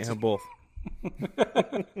 Typically, you can't have both.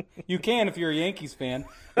 You can if you're a Yankees fan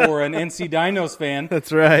or an NC Dinos fan.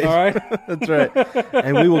 That's right. All right. That's right.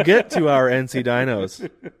 And we will get to our NC Dinos.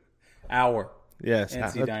 Our Yes.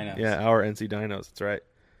 NC Dinos. Yeah, our NC Dinos. That's right.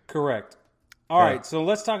 Correct. All right, so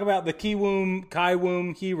let's talk about the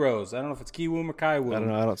Kiwoom Heroes. I don't know if it's Kiwoom or Kaiwoom. I don't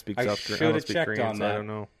know. I don't speak South Korean. I don't speak checked Korean, on so that. I don't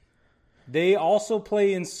know. They also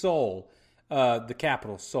play in Seoul, the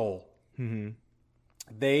capital, Seoul. Mm-hmm.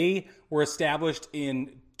 They were established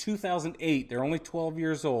in 2008. They're only 12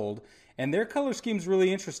 years old, and their color scheme is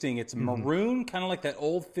really interesting. It's maroon, kind of like that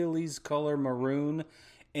old Phillies color, maroon,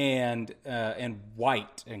 and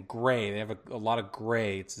white and gray. They have a lot of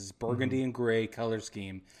gray. It's this burgundy and gray color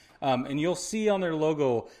scheme. And you'll see on their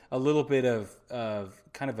logo a little bit of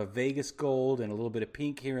kind of a Vegas gold and a little bit of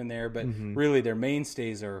pink here and there, but really their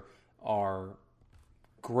mainstays are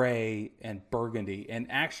gray and burgundy. And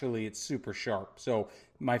actually, it's super sharp. So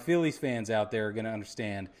my Phillies fans out there are going to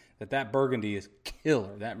understand that burgundy is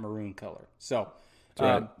killer, that maroon color. So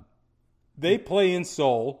they play in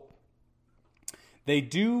Seoul. They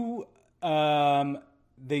do have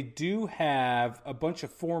a bunch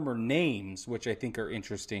of former names, which I think are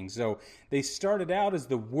interesting. So they started out as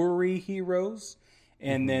the Worry Heroes,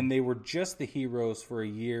 and then they were just the Heroes for a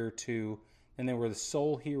year or two. And they were the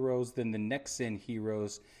Seoul Heroes, then the Nexen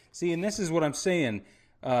Heroes. See, and this is what I'm saying.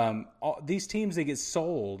 These teams, they get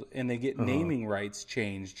sold and they get naming rights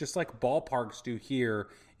changed, just like ballparks do here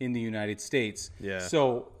in the United States. Yeah.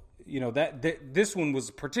 So, this one was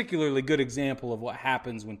a particularly good example of what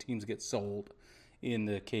happens when teams get sold in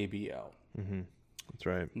the KBO. Mm-hmm. That's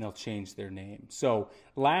right. And they'll change their name. So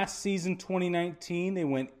last season, 2019, they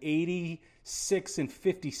went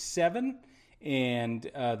 86-57, and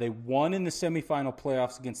they won in the semifinal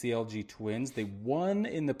playoffs against the LG Twins. They won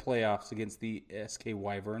in the playoffs against the SK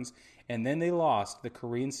Wyverns, and then they lost the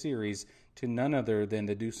Korean series to none other than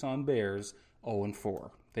the Doosan Bears,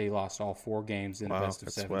 0-4. They lost all 4 games in a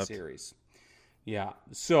best-of-7 series. Yeah,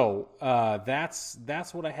 so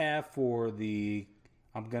that's what I have for the,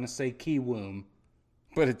 I'm going to say Kiwoom,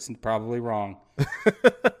 but it's probably wrong.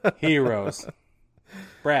 Heroes.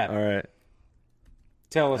 Brad. All right.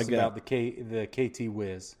 Tell us about the KT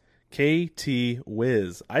Wiz. KT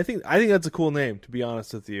Wiz. I think that's a cool name, to be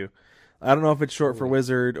honest with you. I don't know if it's short for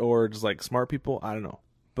wizard or just like smart people. I don't know.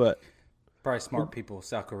 But probably smart people,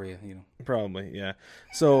 South Korea, Probably, yeah.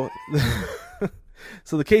 So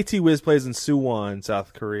So the KT Wiz plays in Suwon,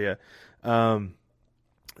 South Korea.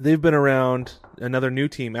 They've been around, another new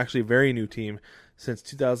team, actually a very new team, since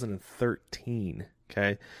 2013.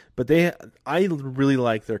 Okay, but I really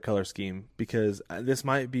like their color scheme because this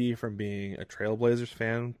might be from being a Trailblazers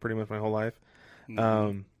fan pretty much my whole life.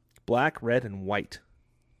 Black, red, and white.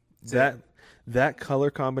 That color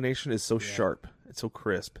combination is so sharp. It's so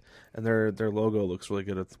crisp, and their logo looks really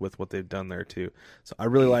good with what they've done there too. So I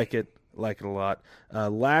really like it. Like it a lot.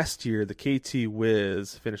 Last year, the KT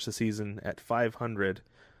Wiz finished the season at 500,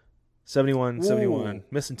 71,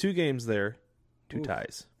 missing 2 games there, 2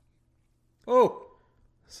 ties. Oh,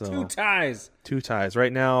 so 2 ties. 2 ties.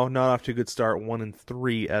 Right now, not off to a good start,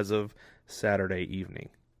 1-3 as of Saturday evening.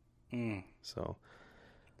 So,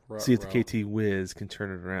 see if the KT Wiz can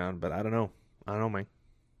turn it around, but I don't know. I don't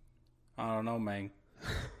know, man.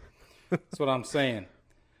 That's what I'm saying.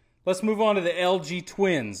 Let's move on to the LG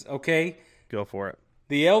Twins, okay? Go for it.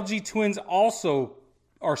 The LG Twins also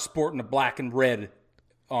are sporting a black and red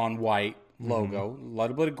on white logo. A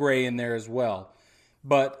little bit of gray in there as well.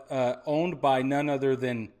 But owned by none other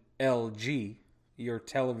than LG. Your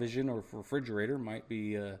television or refrigerator might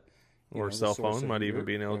be... or cell phone might even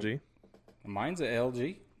be an LG. Mine's an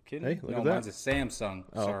LG. Kidding? Hey, look at that. Mine's a Samsung.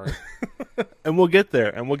 Oh. Sorry. And we'll get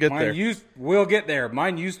there. We'll get there.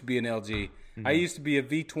 Mine used to be an LG. I used to be a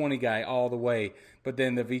V20 guy all the way, but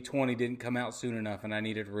then the V20 didn't come out soon enough, and I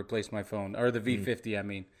needed to replace my phone. Or the V50, I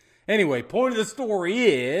mean. Anyway, point of the story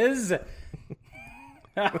is...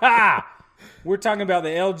 we're talking about the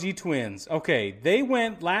LG Twins. Okay, they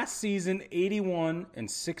went last season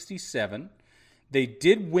 81-67. They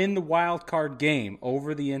did win the wild card game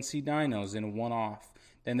over the NC Dinos in a one-off.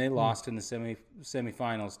 Then they lost in the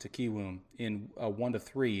semifinals to Kiwoom in a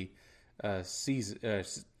 1-3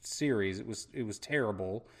 series. It was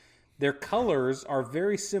terrible. Their colors are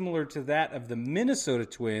very similar to that of the Minnesota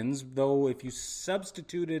Twins, though if you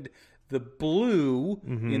substituted the blue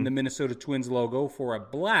in the Minnesota Twins logo for a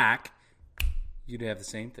black, you'd have the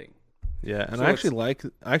same thing. Yeah, and So I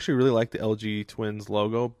actually really like the LG Twins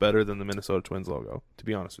logo better than the Minnesota Twins logo, to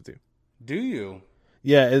be honest with you. Do you?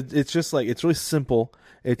 Yeah, it's just like it's really simple.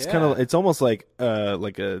 It's Yeah. kind of it's almost like a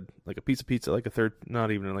piece of pizza, like a third,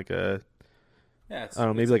 not even like a Yeah, I don't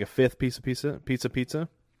know, maybe like a fifth piece of pizza,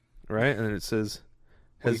 right? And then it says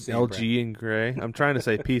What are you has saying, LG in gray. I'm trying to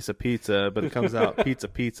say piece of pizza, but it comes out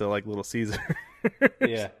pizza like Little Caesar.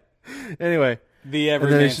 Yeah. Anyway, The then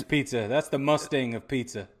Everyman's Pizza. That's the Mustang of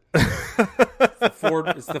pizza.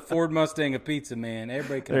 It's the Ford Mustang of pizza, man.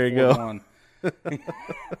 Everybody can There you afford go. one.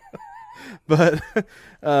 but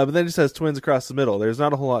then it just has Twins across the middle. There's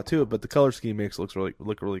not a whole lot to it, but the color scheme makes it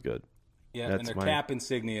look really good. Yeah, That's and their my- cap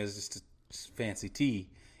insignia is just a fancy T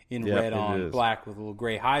in Yep, red it on is. black with a little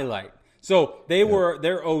gray highlight. So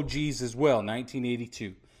they're OGs as well,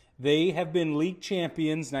 1982. They have been league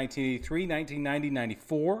champions 1983, 1990,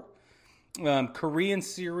 94. Korean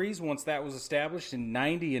series once that was established in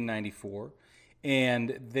 90 and 94.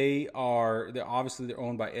 And they're obviously they're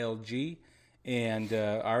owned by LG. And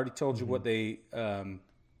I already told you what their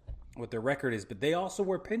record is, but they also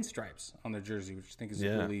wear pinstripes on their jersey, which I think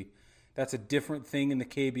is that's a different thing in the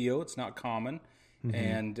KBO. It's not common,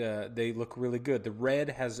 and they look really good. The red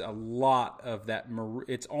has a lot of that.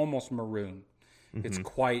 It's almost maroon. It's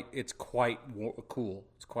quite cool.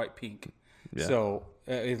 It's quite pink. Yeah. So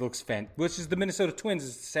it looks fantastic. Which is the Minnesota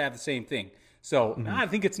Twins have the same thing. So I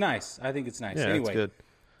think it's nice. Yeah, Anyway, it's good.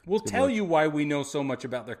 we'll tell you why we know so much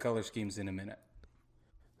about their color schemes in a minute.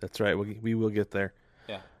 That's right. We will get there.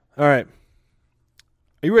 Yeah. All right.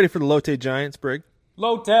 Are you ready for the Lotte Giants, Brig?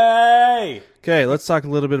 Lotte! Okay, let's talk a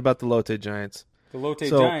little bit about the Lotte Giants. The Lotte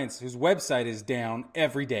So- Giants, whose website is down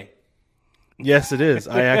every day. Yes, it is.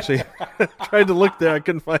 I actually tried to look there. I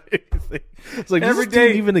couldn't find anything. It's like, Every does this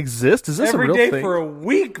team day- even exist? Is this Every a real day thing? for a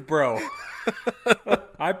week, bro.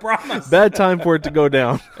 I promise. Bad time for it to go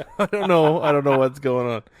down. I don't know what's going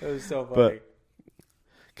on. That was so funny. But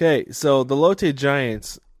okay, so the Lotte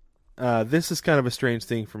Giants. This is kind of a strange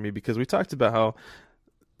thing for me because we talked about how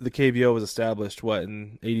the KBO was established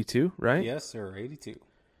in 82, right? Yes, sir. 82.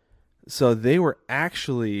 So they were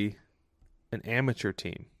actually an amateur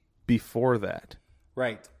team before that.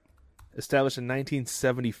 Right. Established in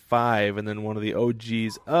 1975, and then one of the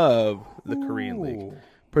OGs of the Korean League.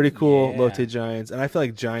 Pretty cool, Yeah. Lotte Giants. And I feel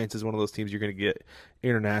like Giants is one of those teams you're going to get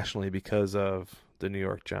internationally because of the New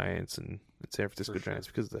York Giants and San Francisco Giants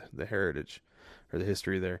because of the heritage or the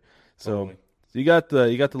history there. So Totally. you got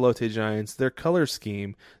the Lotte Giants. Their color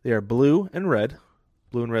scheme, they are blue and red.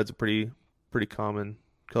 Blue and red's a pretty common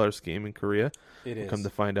color scheme in Korea. It is. Come to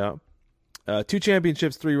find out. 2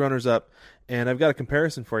 championships, 3 runners-up, and I've got a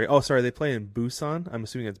comparison for you. Oh, sorry, they play in Busan. I'm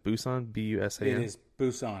assuming it's Busan, B-U-S-A-N. It is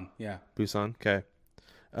Busan, yeah. Busan, okay.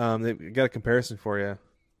 They've got a comparison for you.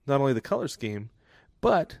 Not only the color scheme,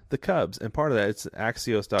 but the Cubs. And part of that, it's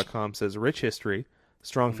Axios.com says, rich history,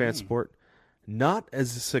 strong fan support, not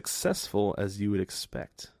as successful as you would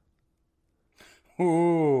expect. A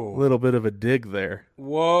Ooh. little bit of a dig there.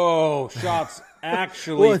 Whoa. Shots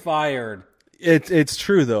actually Well, fired. It's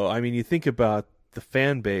true, though. I mean, you think about the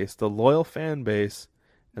fan base, the loyal fan base,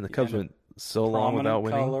 and the Cubs went so long without Prominent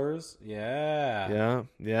winning. colors. Yeah.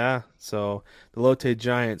 Yeah. So the Lotte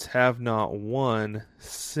Giants have not won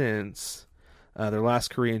since their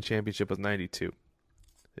last Korean championship was 92.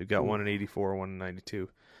 They've got one in 84, one in 92.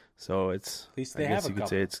 So it's, At least they I have guess a you could couple.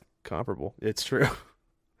 say it's comparable. It's true.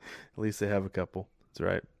 At least they have a couple. That's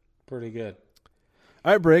right. Pretty good.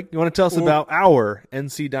 All right, Brig, you want to tell us about our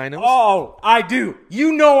NC Dinos? Oh, I do.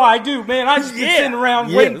 You know I do, man. I've just been sitting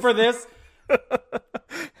around waiting for this.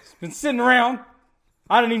 Just been sitting around.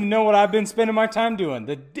 I don't even know what I've been spending my time doing.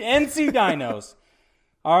 The NC Dinos.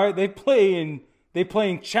 All right, they play in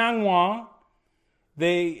Changwon.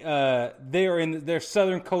 They are in their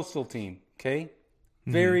southern coastal team. Okay,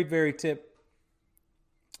 very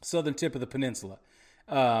southern tip of the peninsula.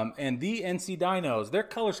 And the NC Dinos, their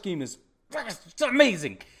color scheme is it's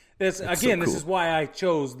amazing. This is why I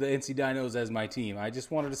chose the NC Dinos as my team. I just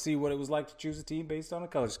wanted to see what it was like to choose a team based on a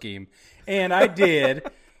color scheme, and I did.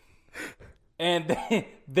 And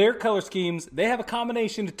their color schemes, they have a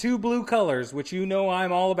combination of 2 blue colors, which you know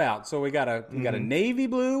I'm all about. So we got a navy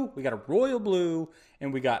blue, we got a royal blue,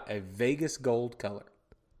 and we got a Vegas gold color.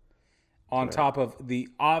 On top of the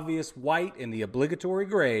obvious white and the obligatory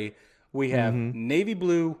gray, we have navy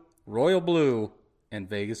blue, royal blue, and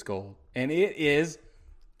Vegas gold. And it is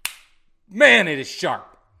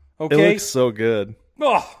sharp. It Okay? looks so good.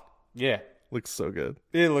 Oh, yeah. Looks so good.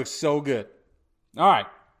 It looks so good. All right.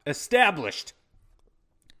 Established.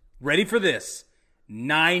 Ready for this.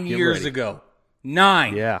 9 Get years ready. ago.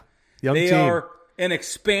 9. Yeah. Young They team. are an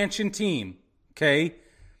expansion team. Okay.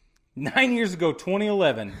 9 years ago,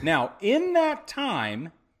 2011. Now, in that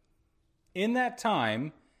time,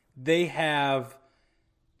 they have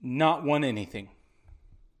not won anything.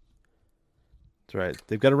 That's right.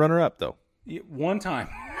 They've got a runner-up, though. One time.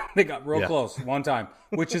 They got real Yeah. close. One time,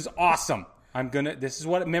 which is awesome. This is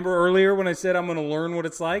what, remember earlier when I said I'm going to learn what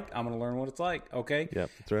it's like? I'm going to learn what it's like, okay? Yep,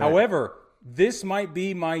 that's right. However, this might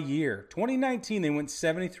be my year. 2019, they went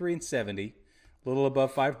 73-70, a little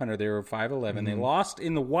above 500. They were 511. They lost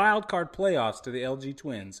in the wild card playoffs to the LG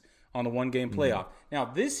Twins on the one-game playoff. Now,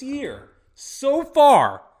 this year, so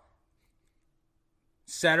far,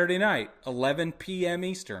 Saturday night, 11 p.m.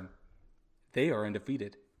 Eastern, they are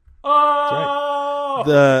undefeated. Oh!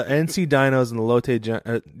 The NC Dinos and the Lotte the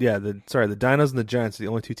Dinos and the Giants are the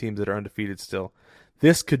only two teams that are undefeated still.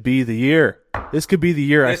 This could be the year. This could be the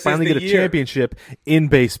year I This is finally the get a year. championship in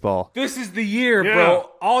baseball. This is the year, bro.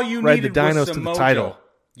 All you Ride the needed was Dinos some to the mojo. title.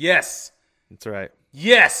 Yes. That's right.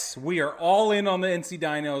 Yes. We are all in on the NC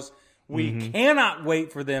Dinos. We cannot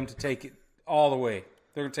wait for them to take it all the way.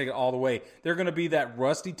 They're going to take it all the way. They're going to be that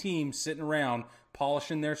rusty team sitting around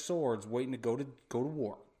polishing their swords, waiting to go to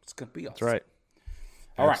war. It's going to be awesome. That's right.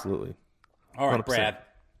 All right. Absolutely. All right, 100%. Brad.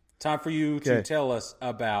 Time for you to Okay. tell us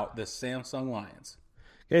about the Samsung Lions.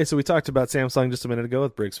 Okay, so we talked about Samsung just a minute ago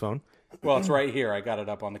with Briggs' phone. Well, it's right here. I got it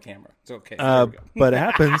up on the camera. It's okay. There we go. But it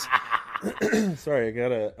happens. Sorry, I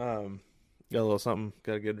got a little something.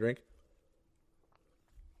 Got to get a drink.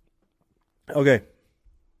 Okay.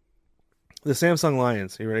 The Samsung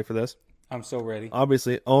Lions. Are you ready for this? I'm so ready.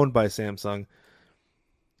 Obviously owned by Samsung.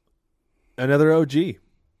 Another OG.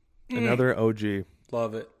 Another OG.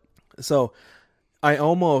 Love it. So I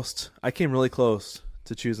came really close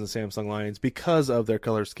to choosing the Samsung Lions because of their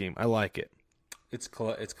color scheme. I like it. It's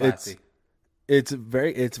classy. It's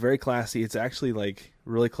very classy. It's actually like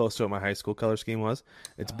really close to what my high school color scheme was.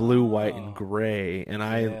 It's blue, white, and gray, and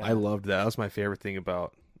I loved that. That was my favorite thing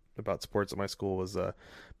about sports at my school was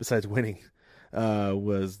besides winning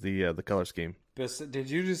was the color scheme. Did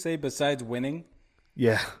you just say besides winning?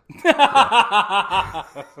 Yeah.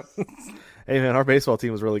 Hey man, our baseball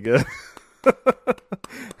team was really good.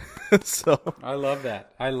 So I love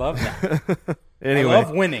that. anyway, I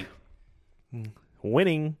love winning.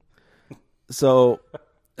 winning. So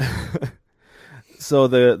so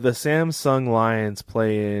the Samsung Lions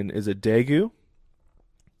play in, is it Daegu?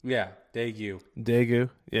 Yeah, Daegu. Daegu,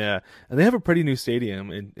 yeah, and they have a pretty new stadium.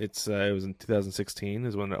 And it was in 2016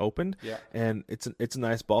 is when it opened. Yeah. And it's a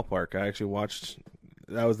nice ballpark. I actually watched.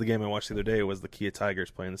 That was the game I watched the other day. Was the Kia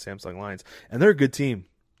Tigers playing the Samsung Lions, and they're a good team.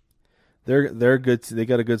 They're good. They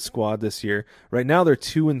got a good squad this year. Right now they're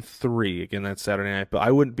 2-3. Again, that's Saturday night. But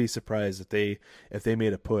I wouldn't be surprised if they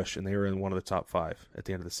made a push and they were in one of the top 5 at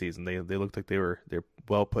the end of the season. They looked like they're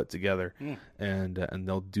well put together, and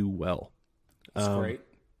they'll do well. That's great.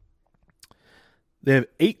 They have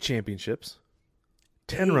 8 championships,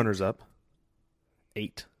 10 runners up,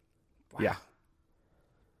 8. Wow. Yeah.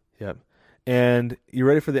 Yep. And you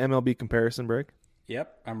ready for the MLB comparison break?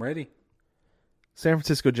 Yep, I'm ready. San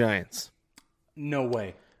Francisco Giants, No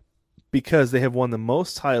way. because they have won the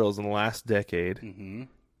most titles in the last decade,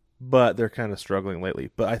 but they're kind of struggling lately.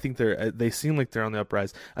 But I think they seem like they're on the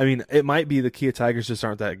uprise. I mean, it might be the Kia Tigers just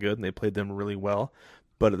aren't that good, and they played them really well.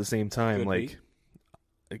 But at the same time, Could like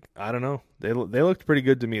be. I don't know, they looked pretty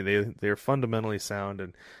good to me. They're fundamentally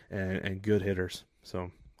sound and good hitters.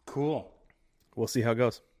 So Cool. we'll see how it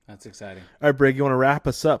goes. That's exciting. All right, Brig, you want to wrap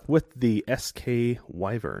us up with the SK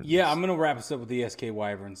Wyverns? Yeah, I'm going to wrap us up with the SK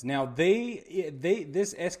Wyverns. Now,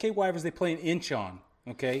 this SK Wyverns, they play in Incheon,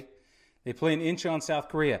 okay? They play in Incheon, South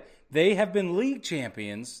Korea. They have been league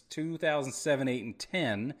champions 2007, 8, and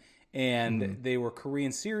 10, and they were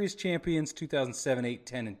Korean Series champions 2007, 8,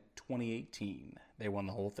 10, and 2018. They won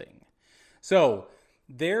the whole thing. So,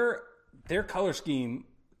 their color scheme,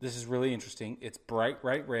 this is really interesting. It's bright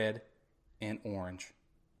red and orange.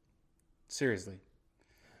 Seriously.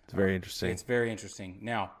 It's very interesting. It's very interesting.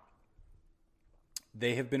 Now,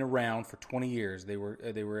 they have been around for 20 years. They were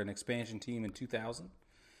an expansion team in 2000.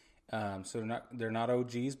 So they're not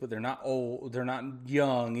OGs, but they're not old. They're not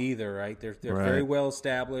young either, right? They're Right. very well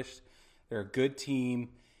established. They're a good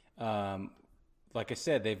team. Like I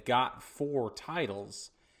said, they've got 4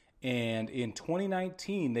 titles, and in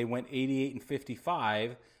 2019 they went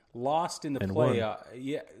 88-55. Lost in the And won. playoff.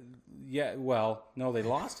 Yeah. Well, no, they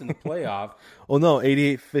lost in the playoff. Well, no,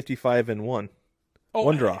 88-55 and 1.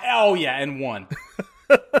 One draw. Oh yeah, and 1.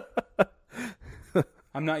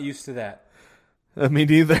 I'm not used to that. Me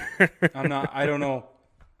neither. I'm not. I don't know.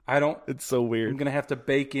 It's so weird. I'm gonna have to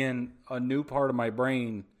bake in a new part of my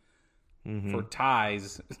brain for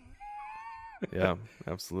ties, Yeah,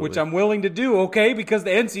 absolutely. which I'm willing to do. Okay, because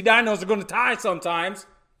the NC Dinos are going to tie sometimes.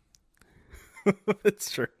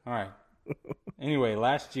 It's true. All right. Anyway,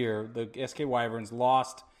 last year the SK Wyverns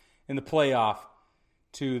lost in the playoff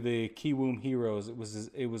to the Kiwoom Heroes. It was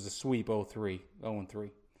a sweep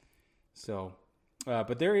 0-3. So,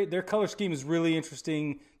 but their color scheme is really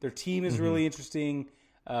interesting. Their team is really interesting.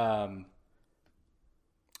 And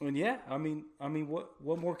yeah, I mean,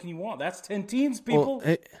 what more can you want? That's 10 teams, people.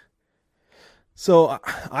 Well, so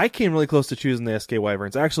I came really close to choosing the SK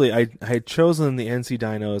Wyverns. Actually, I had chosen the NC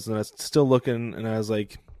Dinos, and I was still looking, and I was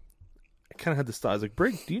like, I kind of had this thought. I was like,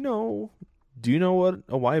 Brig, do you know what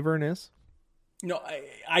a Wyvern is? No,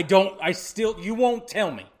 I don't. You won't tell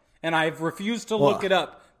me. And I've refused to look it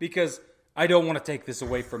up because I don't want to take this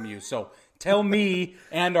away from you. So tell me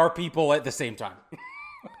and our people at the same time.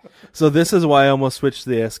 So this is why I almost switched to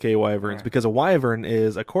the SK Wyverns, because a wyvern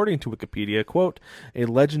is, according to Wikipedia, quote, a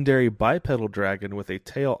legendary bipedal dragon with a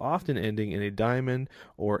tail often ending in a diamond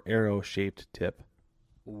or arrow-shaped tip.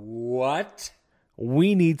 What?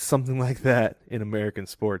 We need something like that in American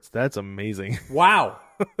sports. That's amazing. Wow.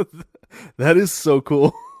 That is so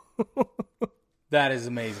cool. That is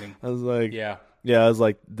amazing. I was like, Yeah. I was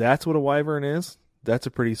like, that's what a wyvern is? That's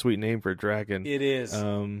a pretty sweet name for a dragon. It is.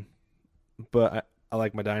 But I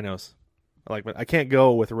like my dinos. I can't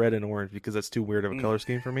go with red and orange because that's too weird of a color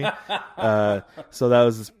scheme for me. So that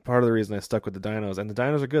was part of the reason I stuck with the dinos. And the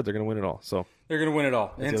dinos are good. They're going to win it all. So They're going to win it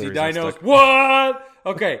all. That's the NC other reason I Dinos. stuck. What?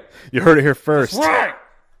 Okay. you heard it here first. Right.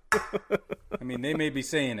 I mean, they may be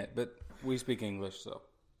saying it, but we speak English, so.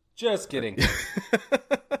 Just kidding.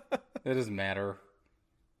 It doesn't matter.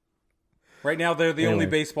 Right now, they're the only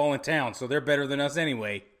baseball in town, so they're better than us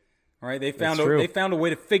anyway. All right? They found a way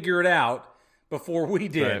to figure it out before we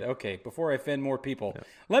did. Right. Okay, before I offend more people. Yeah.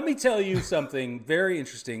 Let me tell you something very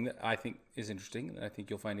interesting that I think is interesting, that I think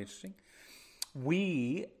you'll find interesting.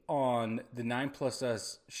 We, on the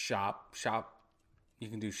 9plusus shop, you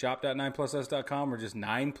can do shop.9plusus.com or just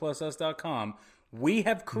 9plusus.com. We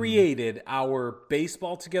have created our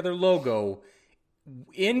Baseball Together logo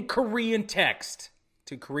in Korean text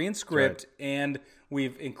to Korean script, and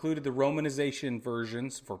we've included the romanization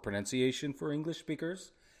versions for pronunciation for English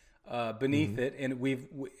speakers beneath it, and we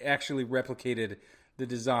actually replicated the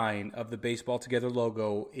design of the Baseball Together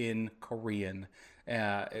logo in Korean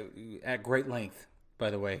at great length, by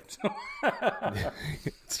the way.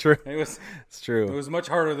 It's true. It's true. It was much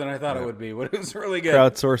harder than I thought it would be, but it was really good.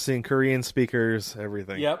 Crowdsourcing, Korean speakers,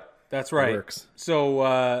 everything. Yep, that's right. It works.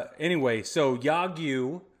 So anyway, so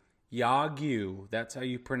Yagyu, that's how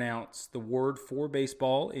you pronounce the word for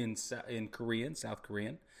baseball in Korean, South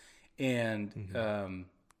Korean. And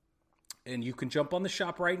and you can jump on the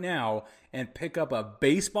shop right now and pick up a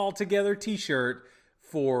Baseball Together t-shirt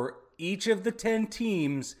for each of the 10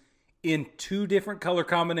 teams in 2 different color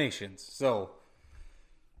combinations. So,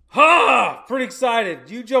 pretty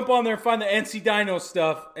excited. You jump on there and find the NC Dino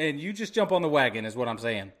stuff, and you just jump on the wagon is what I'm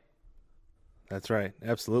saying. That's right.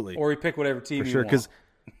 Absolutely. Or you pick whatever team you want. For sure, because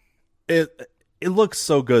it looks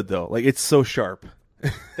so good, though. Like, it's so sharp.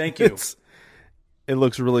 Thank you. It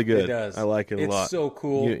looks really good. It does. I like it a lot. It's so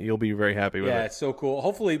cool. You'll be very happy with it. Yeah, it's so cool.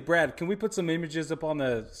 Hopefully, Brad, can we put some images up on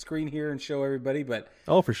the screen here and show everybody? But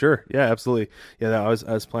oh, for sure. Yeah, absolutely. Yeah, I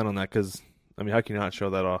was planning on that because, I mean, how can you not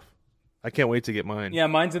show that off? I can't wait to get mine. Yeah,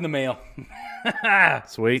 mine's in the mail.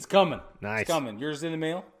 Sweet. It's coming. Nice. It's coming. Yours in the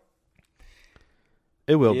mail?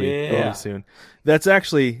 It will be. It will be soon. That's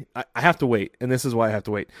actually, I have to wait, and this is why I have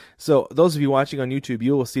to wait. So those of you watching on YouTube,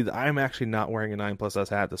 you will see that I'm actually not wearing a 9plusus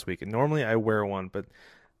hat this week. And normally I wear one, but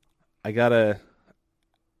I gotta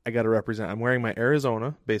represent. I'm wearing my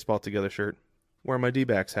Arizona Baseball Together shirt, wearing my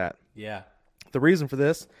D-backs hat. Yeah. The reason for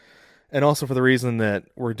this, and also for the reason that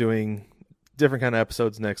we're doing different kind of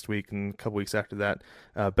episodes next week and a couple weeks after that,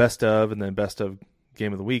 best of, and then best of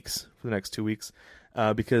game of the weeks for the next 2 weeks.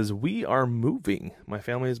 Because we are moving. My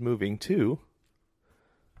family is moving to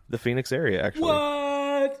the Phoenix area, actually.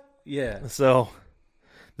 What? Yeah. So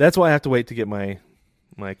that's why I have to wait to get my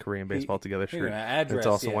Korean Baseball Together shirt. Address, that's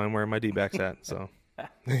also why I'm wearing my D-backs hat. So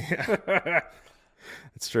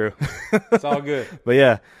it's true. It's all good. But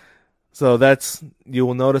yeah, so you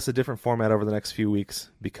will notice a different format over the next few weeks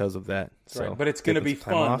because of that. That's so right. But it's going to be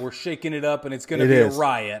fun. Off. We're shaking it up, and it's going to be a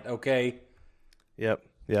riot. Okay.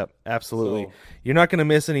 Yep, absolutely. So, you're not going to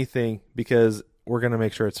miss anything because we're going to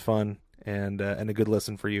make sure it's fun and a good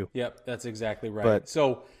listen for you. Yep, that's exactly right.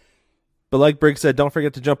 But like Briggs said, don't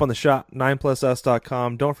forget to jump on the shop,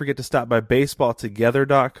 9plusus.com. Don't forget to stop by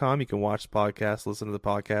baseballtogether.com. You can watch the podcast, listen to the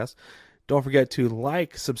podcast. Don't forget to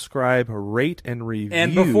like, subscribe, rate, and review.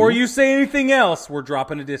 And before you say anything else, we're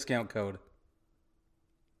dropping a discount code.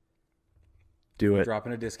 Do it.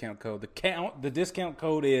 Dropping a discount code. The discount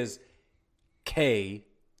code is KBO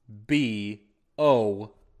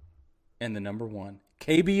and the number 1.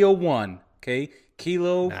 KBO1. Okay?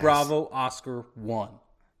 Kilo Bravo Oscar 1.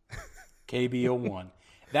 KBO1.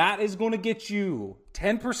 That is going to get you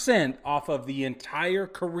 10% off of the entire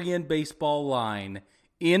Korean baseball line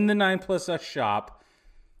in the 9+Us shop.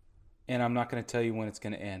 And I'm not going to tell you when it's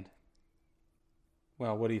going to end.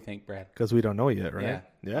 Well, what do you think, Brad? Because we don't know yet, right?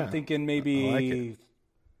 Yeah. I'm thinking maybe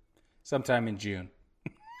sometime in June.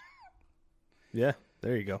 Yeah,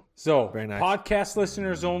 there you go. So, very nice. Podcast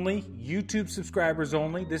listeners only, YouTube subscribers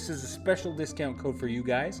only. This is a special discount code for you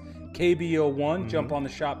guys. KBO1. Jump on the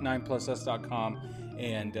shop, 9plusus.com,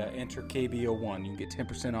 and enter KBO1. You can get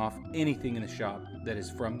 10% off anything in the shop that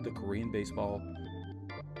is from the Korean baseball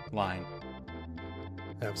line.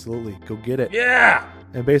 Absolutely. Go get it. Yeah!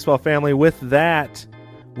 And baseball family, with that,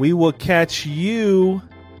 we will catch you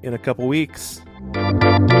in a couple weeks.